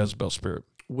with Jezebel's spirit?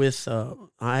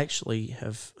 I actually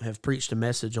have preached a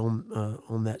message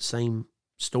on that same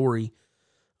story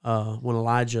when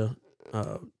Elijah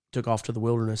took off to the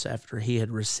wilderness after he had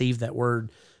received that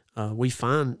word. We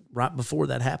find right before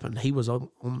that happened, he was on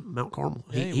Mount Carmel.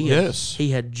 He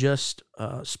had just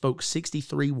spoke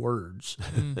 63 words,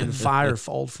 and fire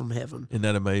fell from heaven. Isn't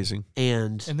that amazing?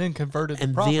 And then converted the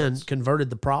prophets. Then converted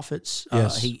the prophets.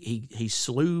 Yes. He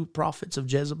slew prophets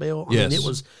of Jezebel. I Yes.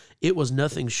 mean, it was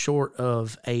nothing short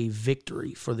of a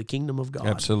victory for the kingdom of God.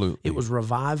 Absolutely. It was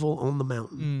revival on the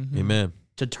mountain. Mm-hmm. Amen.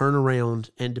 To turn around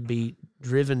and to be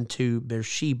driven to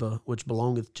Beersheba, which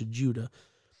belongeth to Judah.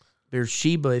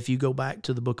 Beersheba, if you go back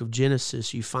to the book of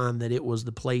Genesis, you find that it was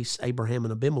the place Abraham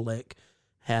and Abimelech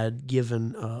had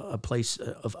given a place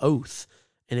of oath,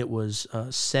 and it was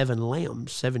 7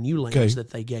 lambs, 7 ewe lambs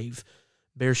that they gave.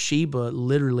 Beersheba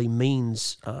literally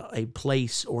means a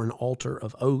place or an altar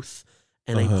of oath,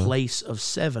 and a place of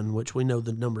 7, which we know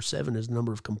the number 7 is the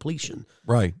number of completion.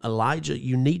 Right. Elijah,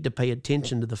 you need to pay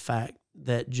attention to the fact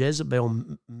that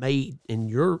Jezebel may, in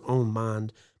your own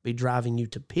mind, be driving you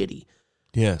to pity.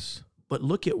 Yes. But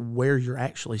look at where you're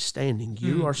actually standing.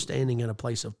 You are standing in a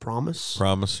place of promise.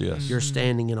 Promise, yes. You're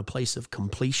standing in a place of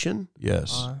completion.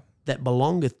 Yes. That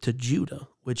belongeth to Judah,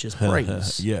 which is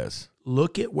praise. Yes.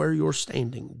 Look at where you're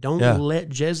standing. Don't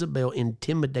let Jezebel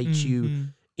intimidate you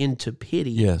into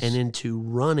pity and into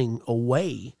running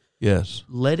away. Yes.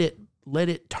 Let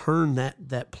it turn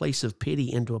that place of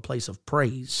pity into a place of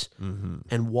praise,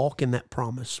 and walk in that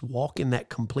promise, walk in that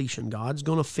completion. God's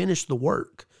going to finish the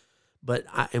work. But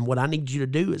what I need you to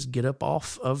do is get up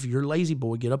off of your lazy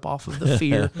boy, get up off of the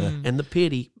fear and the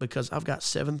pity, because I've got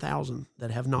 7,000 that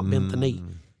have not bent the knee.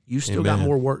 You still got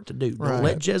more work to do. Don't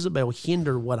let Jezebel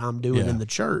hinder what I'm doing in the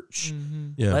church.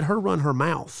 Let her run her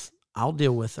mouth. I'll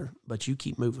deal with her, but you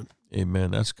keep moving.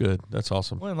 Amen. That's good. That's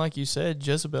awesome. Well, and like you said,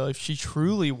 Jezebel, if she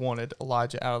truly wanted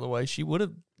Elijah out of the way, she would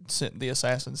have sent the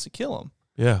assassins to kill him.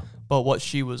 Yeah. But what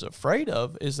she was afraid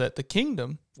of is that the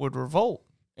kingdom would revolt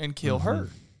and kill her.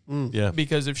 Yeah.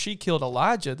 Because if she killed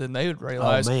Elijah, then they would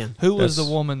realize who was the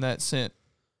woman that sent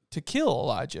to kill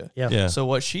Elijah. Yeah. So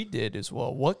what she did is,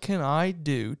 well, what can I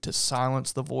do to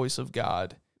silence the voice of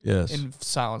God Yes. and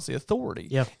silence the authority?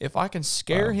 Yeah. If I can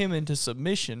scare him into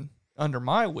submission under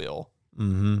my will,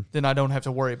 then I don't have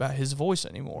to worry about his voice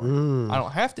anymore. I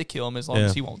don't have to kill him as long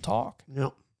as he won't talk.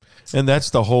 Yep. And that's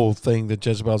the whole thing that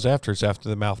Jezebel's after, is after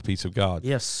the mouthpiece of God.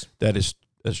 Yes. That's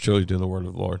truly doing the word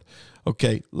of the Lord.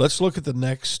 Okay, let's look at the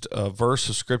next verse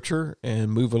of Scripture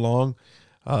and move along.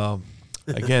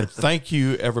 Again, thank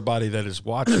you, everybody that is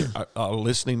watching,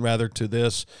 listening rather to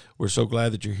this. We're so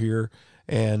glad that you're here,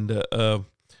 and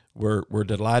we're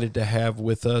delighted to have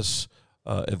with us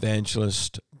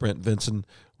Evangelist Brent Vinson.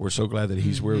 We're so glad that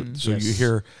he's with. So you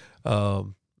hear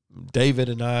David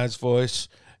and I's voice,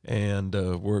 and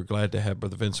we're glad to have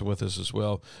Brother Vinson with us as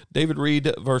well. David,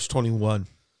 read verse 21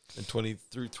 and 20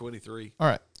 through 23. All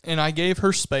right. And I gave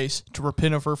her space to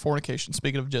repent of her fornication,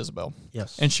 speaking of Jezebel.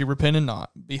 Yes. And she repented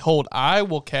not. Behold, I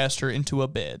will cast her into a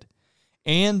bed,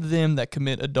 and them that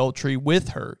commit adultery with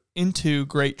her into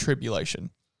great tribulation,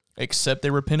 except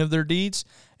they repent of their deeds,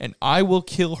 and I will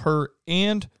kill her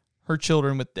and her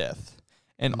children with death.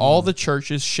 And all the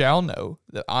churches shall know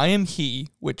that I am he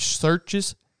which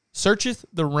searcheth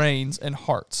the reins and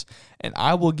hearts, and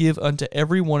I will give unto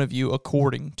every one of you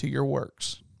according to your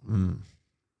works.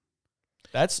 So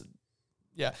That's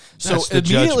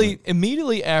the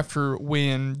immediately after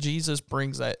when Jesus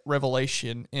brings that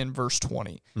revelation in verse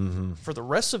 20, for the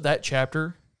rest of that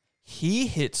chapter, he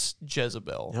hits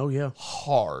Jezebel. Oh, yeah.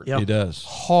 Hard. Yep. He does.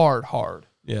 Hard.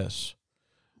 Yes.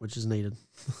 Which is needed.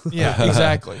 Yeah,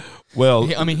 exactly. Well,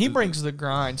 he brings the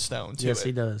grindstone to it. Yes,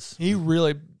 he does. He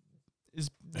really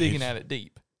is digging at it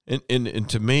deep. And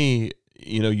to me,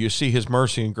 you see his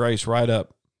mercy and grace right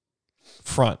up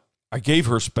front. I gave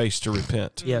her space to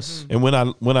repent. Yes. And when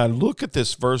I look at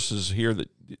this verses here that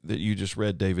you just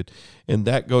read, David, and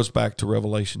that goes back to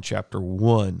Revelation chapter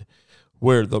 1,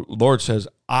 where the Lord says,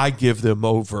 I give them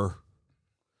over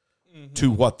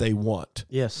to what they want.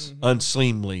 Yes.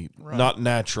 Unseemly, not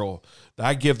natural.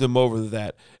 I give them over to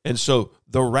that. And so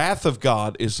the wrath of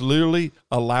God is literally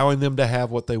allowing them to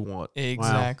have what they want.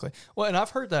 Exactly. Wow. Well, and I've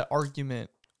heard that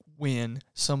argument when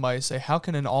somebody say, how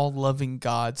can an all-loving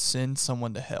God send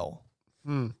someone to hell?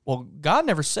 Well, God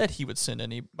never said he would send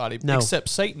anybody except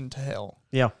Satan to hell.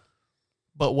 Yeah.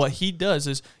 But what he does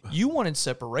is, you wanted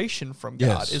separation from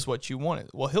God is what you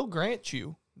wanted. Well, he'll grant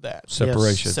you that.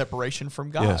 Separation from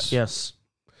God. Yes.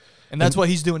 And that's what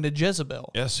he's doing to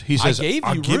Jezebel. Yes. He says,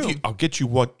 I'll get you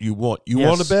what you want. You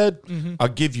want a bed? I'll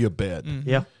give you a bed.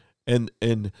 Yeah.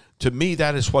 And to me,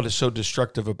 that is what is so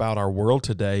destructive about our world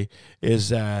today, is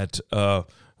that the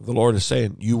Lord is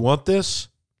saying, you want this?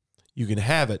 You can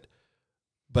have it.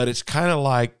 But it's kind of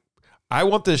like, I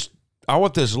want this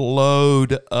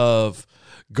load of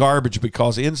garbage,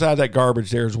 because inside that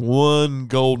garbage there's one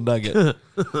gold nugget.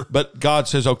 But God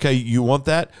says, okay, you want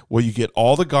that? Well, you get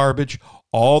all the garbage,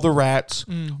 all the rats,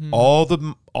 all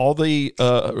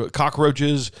the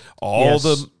cockroaches, all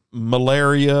the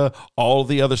malaria, all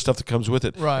the other stuff that comes with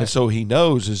it. Right. And so he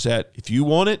knows is that if you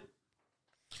want it,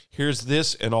 here's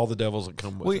this and all the devils that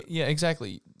come with it. Yeah,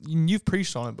 exactly. You've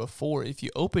preached on it before. If you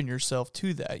open yourself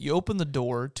to that, you open the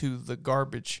door to the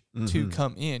garbage to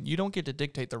come in. You don't get to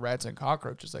dictate the rats and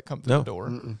cockroaches that come through the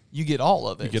door. You get all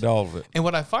of it. You get all of it. And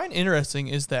what I find interesting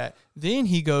is that then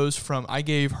he goes from, I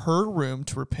gave her room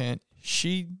to repent.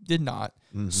 She did not.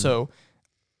 So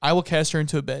I will cast her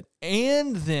into a bed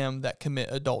and them that commit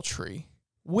adultery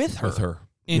with her.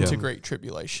 Into great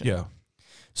tribulation. Yeah.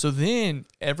 So then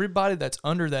everybody that's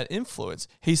under that influence,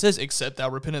 he says, except thou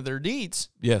repent of their deeds.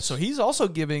 Yes. So he's also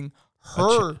giving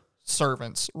her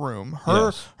servants room,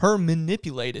 her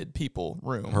manipulated people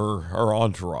room. Her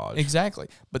entourage. Exactly.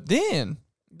 But then,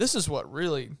 this is what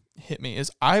really hit me, is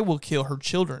I will kill her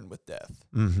children with death.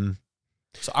 Mm-hmm.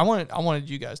 So I wanted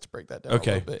you guys to break that down a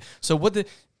Okay. little bit. So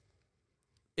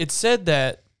it said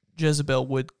that Jezebel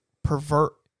would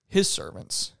pervert his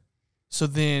servants. So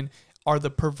then, are the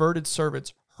perverted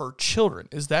servants her children?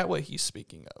 Is that what he's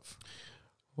speaking of?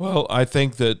 Well, I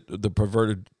think that the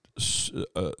perverted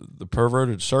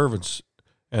servants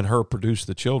and her produce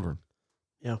the children.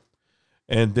 Yeah.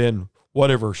 And then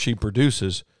whatever she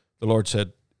produces, the Lord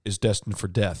said, is destined for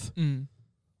death.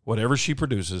 Whatever she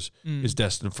produces is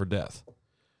destined for death.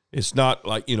 It's not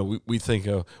like, we think,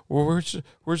 well,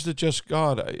 where's the just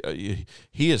God?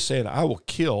 He is saying, I will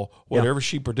kill whatever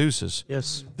she produces.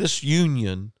 Yes. This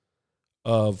union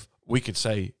of, we could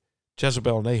say,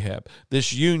 Jezebel and Ahab,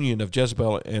 this union of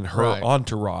Jezebel and her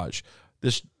entourage,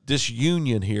 this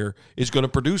union here is going to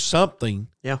produce something.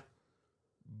 Yeah.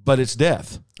 But it's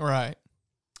death. Right.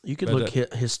 You could look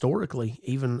historically,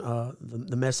 even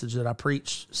the message that I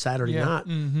preached Saturday night,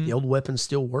 the old weapons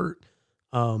still work.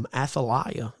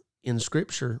 Athaliah in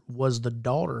Scripture was the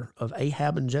daughter of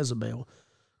Ahab and Jezebel.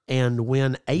 And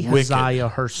when Ahaziah,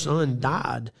 her son,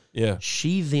 died,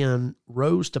 she then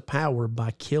rose to power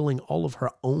by killing all of her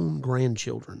own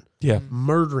grandchildren,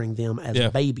 murdering them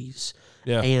as babies.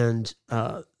 Yeah. And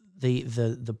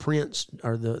the prince,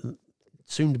 or the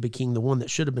soon-to-be king, the one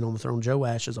that should have been on the throne,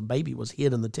 Joash, as a baby, was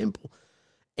hid in the temple.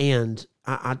 And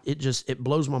it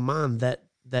blows my mind that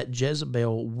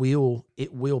Jezebel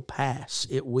will pass.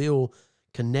 It will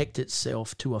connect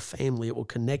itself to a family. It will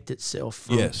connect itself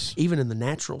from, even in the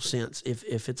natural sense,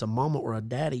 if it's a mama or a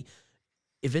daddy,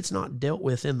 if it's not dealt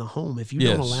with in the home, if you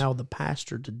don't allow the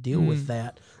pastor to deal with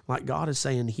that, like God is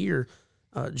saying here,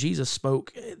 Jesus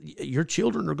spoke, your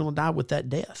children are going to die with that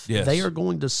death. Yes. They are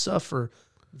going to suffer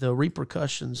the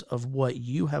repercussions of what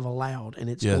you have allowed, and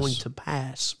it's going to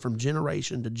pass from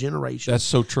generation to generation. That's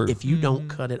so true. If you don't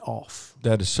cut it off.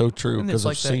 That is so true, because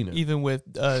I've seen it. Even with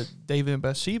David and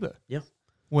Bathsheba. Yeah.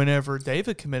 Whenever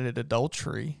David committed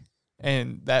adultery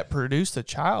and that produced a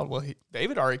child, well,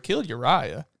 David already killed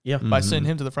Uriah by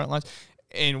sending him to the front lines.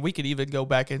 And we could even go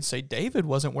back and say David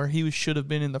wasn't where he should have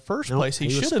been in the first place. He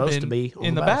should have been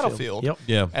in the battlefield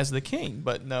as the king.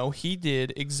 But no, he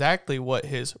did exactly what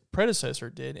his predecessor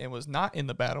did and was not in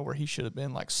the battle where he should have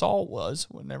been, like Saul was.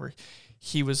 Whenever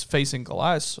he was facing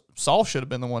Goliath, Saul should have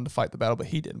been the one to fight the battle, but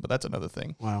he didn't. But that's another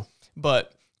thing. Wow.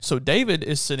 But so David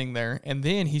is sitting there, and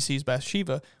then he sees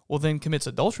Bathsheba, well, then commits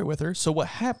adultery with her. So what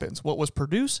happens? What was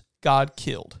produced, God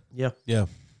killed. Yeah. Yeah.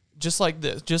 Just like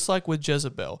this, just like with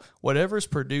Jezebel, whatever is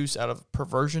produced out of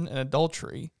perversion and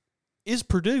adultery is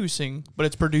producing, but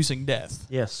it's producing death.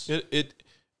 Yes.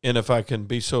 And if I can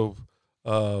be so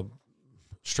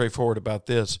straightforward about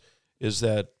this, is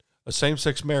that a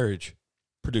same-sex marriage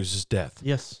produces death.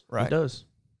 Yes, right. It does.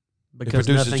 Because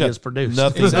nothing is produced.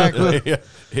 Nothing. Exactly.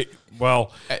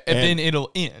 And then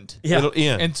it'll end. Yeah. It'll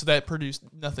end. And so that produced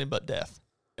nothing but death.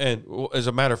 And as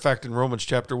a matter of fact, in Romans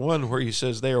chapter 1, where he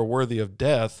says they are worthy of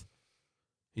death,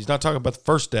 he's not talking about the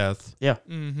first death. Yeah.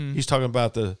 Mm-hmm. He's talking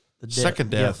about the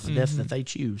second death. The death that they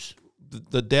choose.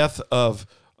 The death of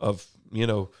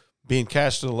being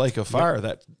cast in the lake of fire.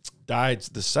 That died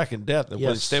the second death. And when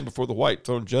they stand before the white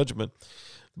throne judgment.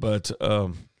 But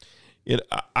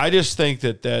I just think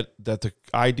that the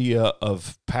idea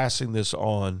of passing this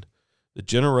on, the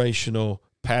generational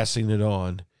passing it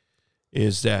on,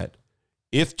 is that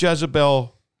if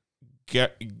Jezebel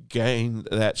gained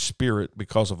that spirit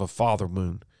because of a father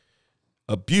moon,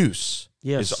 abuse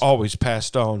is always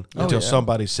passed on until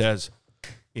somebody says,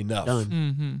 enough. Done.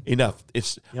 Mm-hmm. Enough.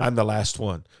 I'm the last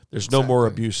one. There's no more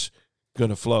abuse going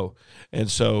to flow. And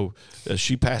so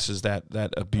she passes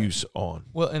that abuse on.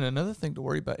 Well, and another thing to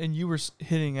worry about, and you were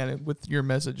hitting at it with your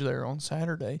message there on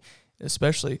Saturday,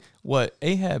 especially what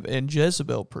Ahab and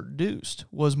Jezebel produced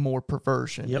was more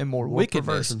perversion and more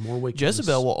wickedness. More wickedness.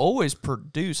 Jezebel will always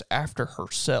produce after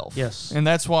herself. Yes. And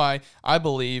that's why I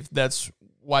believe that's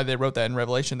why they wrote that in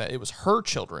Revelation, that it was her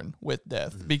children with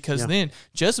death, because then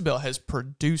Jezebel has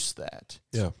produced that,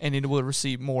 and it will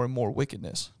receive more and more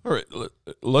wickedness. All right,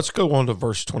 let's go on to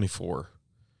verse 24.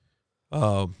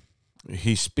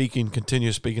 He's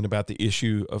continues speaking about the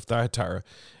issue of Thyatira,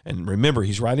 and remember,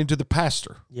 he's writing to the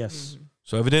pastor. Yes.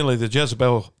 So evidently, the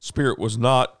Jezebel spirit was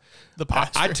not The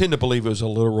pastor. I tend to believe it was a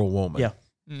literal woman. Yeah.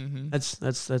 That's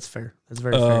fair. That's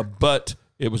very fair. But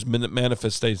it was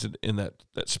manifested in that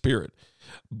spirit.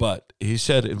 But he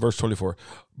said in verse 24,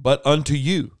 but unto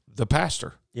you, the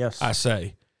pastor, yes, I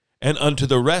say, and unto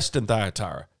the rest in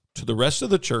Thyatira, to the rest of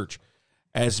the church,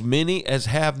 as many as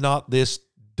have not this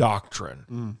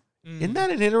doctrine. Isn't that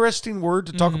an interesting word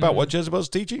to talk about what Jezebel's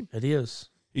teaching? It is.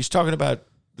 He's talking about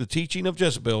the teaching of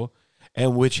Jezebel,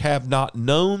 and which have not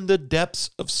known the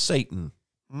depths of Satan.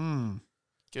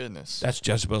 Goodness. That's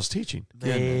Jezebel's teaching.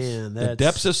 Man, The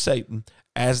depths of Satan,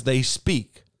 as they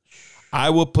speak, I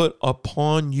will put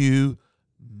upon you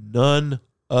none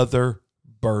other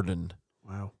burden,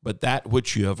 but that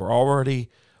which you have already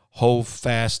hold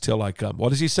fast till I come.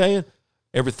 What is he saying?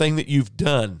 Everything that you've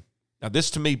done. Now, this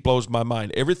to me blows my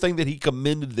mind. Everything that he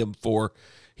commended them for,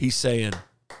 he's saying,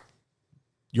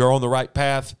 you're on the right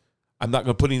path. I'm not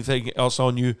going to put anything else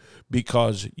on you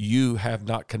because you have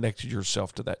not connected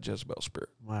yourself to that Jezebel spirit.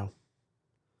 Wow.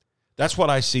 That's what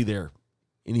I see there.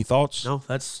 Any thoughts? No,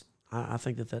 I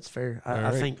think that's fair.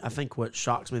 I think what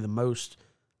shocks me the most,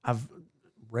 I've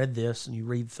read this and you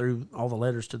read through all the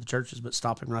letters to the churches, but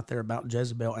stopping right there about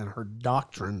Jezebel and her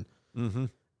doctrine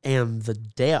and the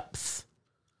depth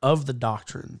of the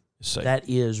doctrine that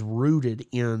is rooted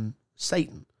in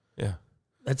Satan. Yeah.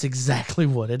 That's exactly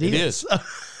what it is.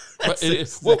 What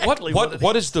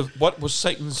was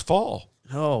Satan's fall?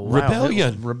 Oh, wow.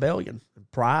 Rebellion. Rebellion.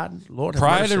 Pride. Lord have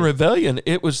Pride mercy. and rebellion.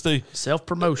 It was the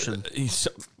Self-promotion.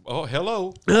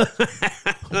 Hello.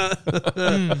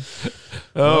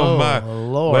 Oh, my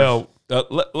Lord. Well,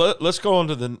 let's go on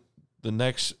to the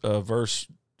next verse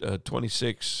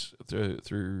 26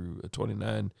 through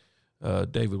 29.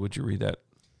 David, would you read that?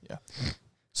 Yeah.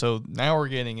 So now we're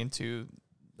getting into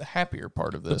the happier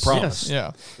part of this. The promise.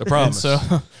 Yeah. The promise.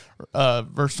 And so,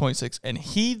 verse 26, and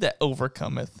he that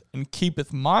overcometh and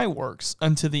keepeth my works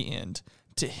unto the end,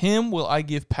 to him will I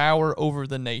give power over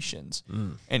the nations,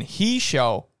 and he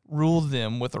shall rule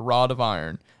them with a rod of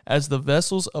iron. As the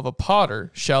vessels of a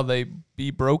potter shall they be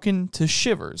broken to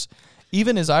shivers,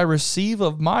 even as I receive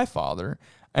of my Father,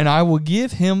 and I will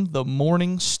give him the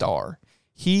morning star.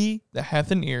 He that hath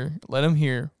an ear, let him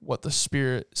hear what the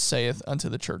Spirit saith unto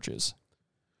the churches.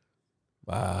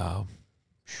 Wow.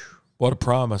 What a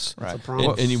promise. Right. It's a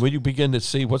promise. And when you begin to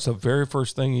see, what's the very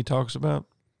first thing he talks about?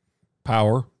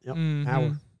 Power. Yep.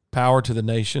 Power. Power to the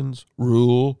nations,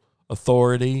 rule,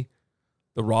 authority,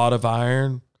 the rod of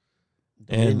iron,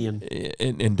 Dominion.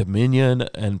 and dominion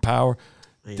and power.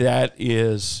 Man. That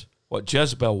is what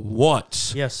Jezebel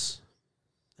wants. Yes.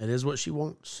 That is what she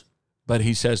wants. But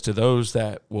he says to those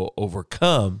that will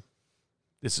overcome,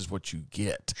 this is what you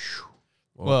get.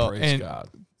 Well, praise God.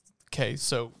 Okay,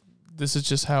 so this is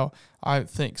just how I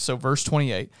think. So verse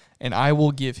 28, and I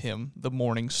will give him the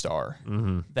morning star.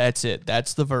 That's it.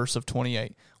 That's the verse of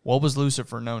 28. What was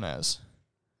Lucifer known as?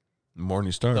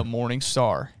 Morning star. The morning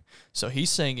star. So he's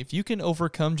saying if you can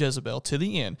overcome Jezebel to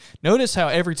the end, notice how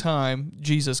every time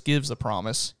Jesus gives a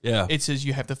promise, it says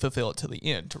you have to fulfill it to the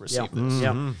end to receive this.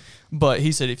 Yeah. But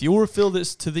he said if you will fulfill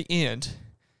this to the end,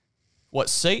 what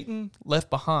Satan left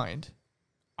behind,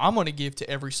 I'm going to give to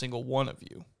every single one of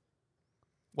you.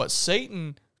 What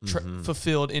Satan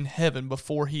fulfilled in heaven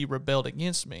before he rebelled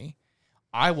against me,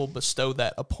 I will bestow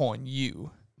that upon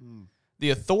you.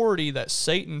 The authority that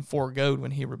Satan foregoed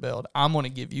when he rebelled, I'm going to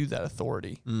give you that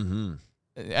authority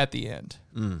at the end.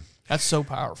 That's so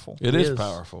powerful. It is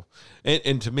powerful.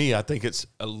 And to me, I think it's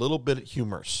a little bit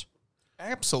humorous.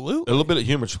 Absolutely. A little bit of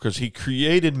humorous because he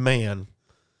created man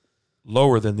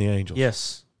lower than the angels.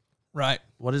 Yes. Right.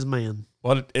 What is man?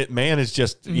 Well, man is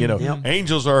just,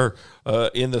 angels are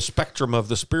in the spectrum of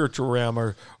the spiritual realm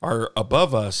are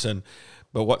above us.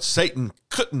 But what Satan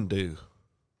couldn't do,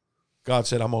 God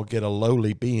said, I'm going to get a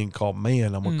lowly being called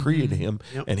man. I'm going to create him,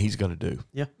 and he's going to do.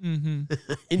 Yeah. In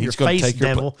your face,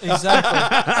 devil.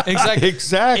 Exactly.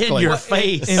 Exactly. In your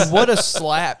face. And what a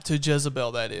slap to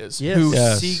Jezebel that is, Yes. who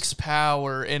Yes. seeks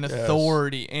power and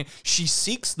authority. And she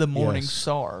seeks the morning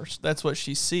stars. That's what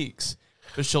she seeks.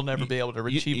 But she'll never be able to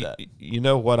achieve that. You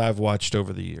know what I've watched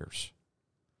over the years?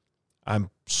 I'm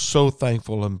so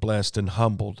thankful and blessed and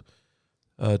humbled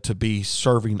to be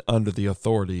serving under the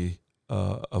authority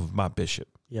of my bishop.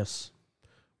 Yes.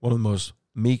 One of the most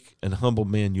meek and humble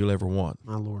men you'll ever want.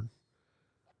 My Lord.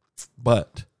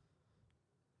 But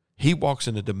he walks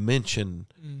in a dimension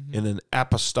in an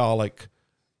apostolic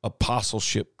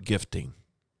apostleship gifting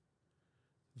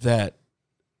that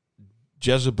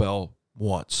Jezebel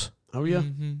wants, Oh yeah.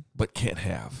 but can't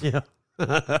have. Yeah.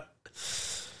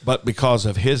 But because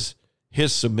of his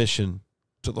submission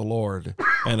to the Lord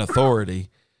and authority,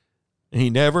 he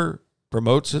never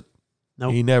promotes it.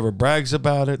 Nope. He never brags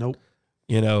about it. Nope.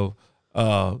 You know,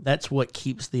 That's what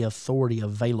keeps the authority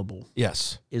available,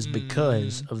 yes. is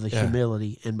because of the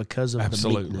humility and because of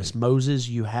Absolutely. the meekness. Moses,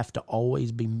 you have to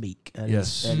always be meek. That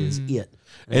Yes. is it.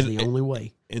 That's And- the only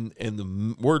way. And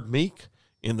the word meek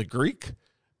in the Greek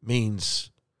means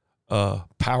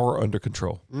power under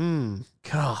control.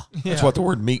 God. That's what the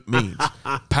word meek means.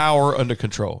 Power under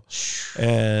control.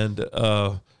 And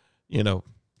you know,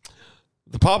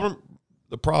 the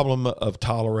problem of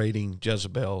tolerating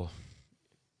Jezebel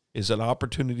is an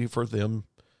opportunity for them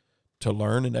to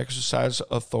learn and exercise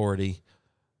authority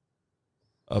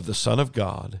of the Son of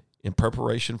God in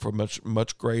preparation for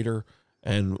much greater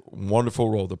and wonderful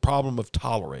role. The problem of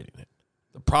tolerating it.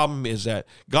 The problem is that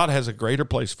God has a greater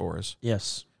place for us.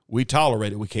 Yes. We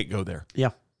tolerate it. We can't go there.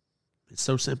 Yeah. It's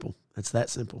so simple. It's that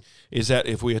simple. Is that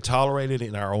if we had tolerated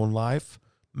in our own life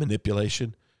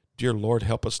manipulation, dear Lord,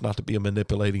 help us not to be a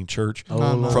manipulating church.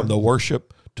 Lord. From the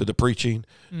worship to the preaching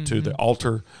to the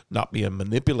altar, not be a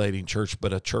manipulating church,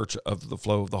 but a church of the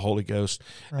flow of the Holy Ghost.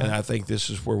 Right. And I think this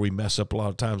is where we mess up a lot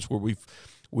of times, where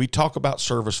we talk about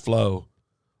service flow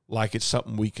like it's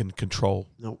something we can control.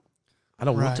 No, I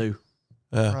don't want Right. to.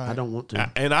 Right. I don't want to.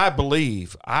 And I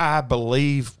believe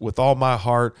with all my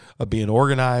heart of being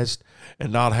organized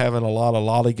and not having a lot of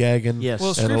lollygagging. Yes.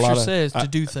 Well, and a lot Scripture of- says to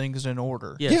do things in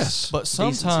order. Yes. But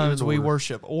Decency sometimes and we order.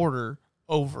 worship order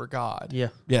over God. Yeah.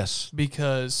 Yes.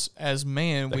 Because as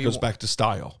man, That we goes back to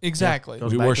style. Exactly.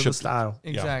 Goes We back to worship- the style.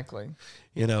 Exactly.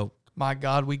 You know, My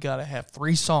God, we got to have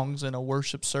 3 songs in a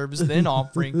worship service, then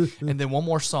offering, and then one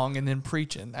more song, and then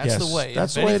preaching. That's Yes, the way.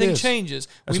 that's If the way it anything is. changes,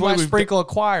 That's we the way might we've sprinkle a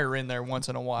choir in there once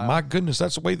in a while. my goodness,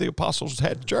 that's the way the apostles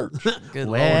had church. Good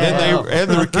Well. And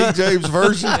the King James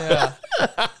version. Yeah.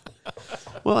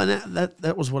 Well, and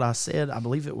that was what I said. I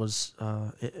believe it was,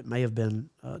 it may have been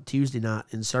Tuesday night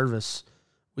in service.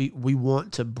 We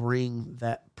want to bring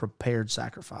that prepared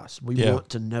sacrifice. We Yeah. want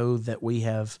to know that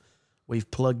we've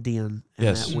plugged in and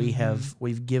Yes. that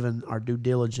we've given our due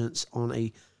diligence on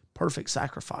a perfect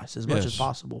sacrifice as much as Yes.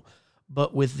 possible,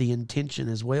 but with the intention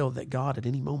as well that God at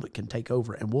any moment can take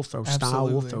over, and we'll throw style,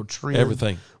 we'll Absolutely. throw trend,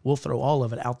 Everything. we'll throw all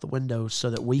of it out the window so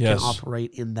that we Yes. can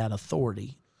operate in that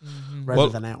authority rather Well,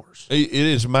 than ours. It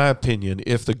is my opinion,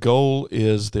 if the goal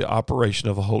is the operation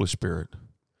of the Holy Spirit,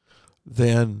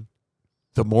 then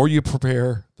the more you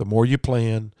prepare, the more you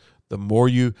plan,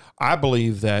 I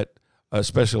believe that,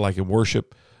 especially like in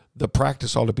worship, the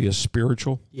practice ought to be as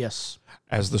spiritual Yes.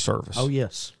 as the service. Oh,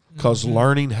 yes. Because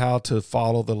learning how to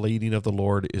follow the leading of the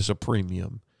Lord is a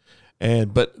premium.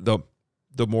 But the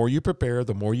more you prepare,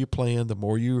 the more you plan, the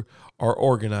more you are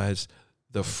organized,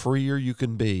 the freer you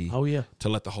can be Oh, yeah. to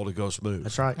let the Holy Ghost move.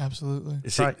 That's right. Absolutely.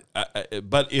 See, right.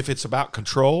 But if it's about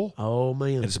control, Oh,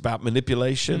 man. it's about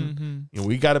manipulation.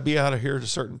 We got to be out of here at a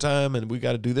certain time, and we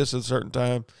got to do this at a certain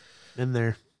time. In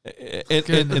there. And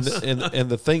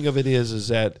the thing of it is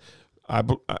that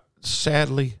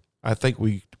sadly, I think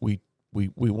we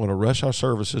want to rush our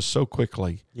services so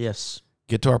quickly, Yes.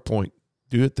 get to our point,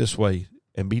 do it this way,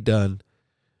 and be done.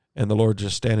 And the Lord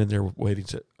just standing there waiting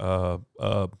to,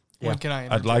 When can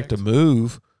I I'd like to interject?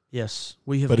 move, Yes.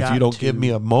 We have but if got you don't to, give me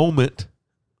a moment,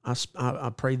 I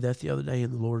prayed that the other day,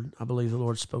 and I believe the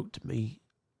Lord spoke to me.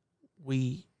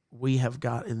 We have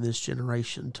got in this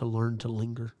generation to learn to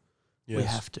linger. We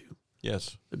have to.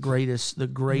 Yes. The greatest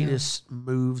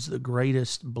moves, the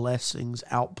greatest blessings,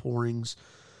 outpourings,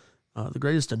 the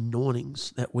greatest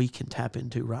anointings that we can tap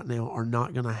into right now are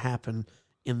not going to happen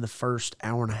in the first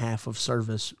hour and a half of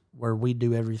service where we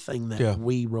do everything that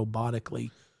we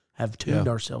robotically have tuned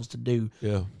ourselves to do.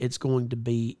 Yeah. It's going to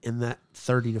be in that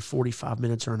 30 to 45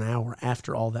 minutes or an hour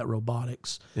after all that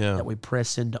robotics Yeah. that we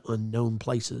press into unknown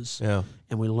places Yeah.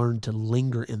 and we learn to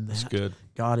linger in that. That's good.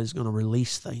 God is going to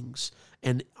release things.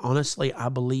 And honestly, I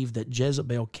believe that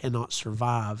Jezebel cannot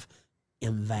survive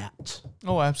in that.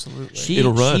 Oh, absolutely.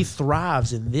 It'll run. She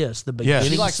thrives in this, the Yes.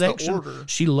 beginning She likes the section. order.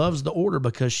 She loves the order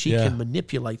because she Yeah. can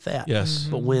manipulate that. Yes.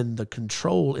 But when the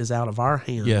control is out of our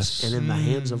hands Yes. and in the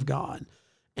hands of God,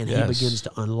 and Yes. he begins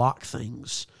to unlock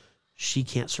things, she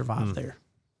can't survive there.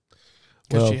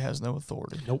 Because Well, she has no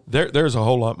authority. Nope. There's a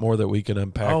whole lot more that we can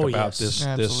unpack Oh, about yes.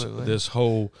 Absolutely. this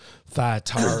whole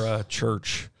Thyatira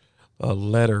church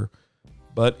letter,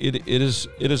 but it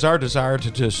is our desire to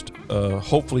just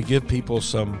hopefully give people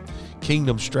some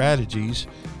kingdom strategies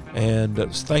And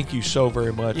thank you so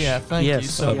very much, Yeah, thank you Yes,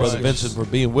 so Brother much. Vincent, for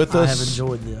being with I us. have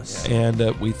enjoyed this. And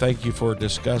we thank you for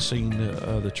discussing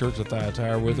the Church of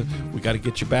Thyatira with us. We got to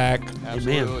get you back,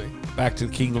 Absolutely. back to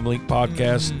the Kingdom Link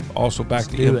podcast, also back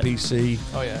to do it. MPC.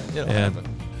 Oh, yeah. It'll And- happen.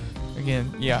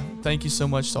 Again, yeah, thank you so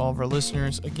much to all of our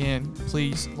listeners. Again,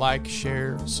 please like,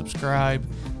 share, subscribe,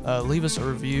 leave us a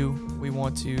review. We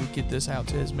want to get this out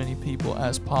to as many people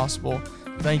as possible.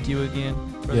 Thank you again,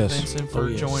 Brother Yes. Vincent, for Oh,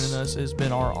 yes. joining us. It's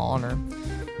been our honor.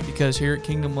 Because here at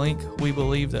Kingdom Link, we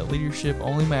believe that leadership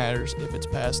only matters if it's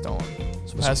passed on.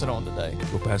 So pass it on today.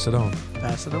 We'll pass it on.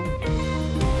 Pass it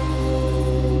on.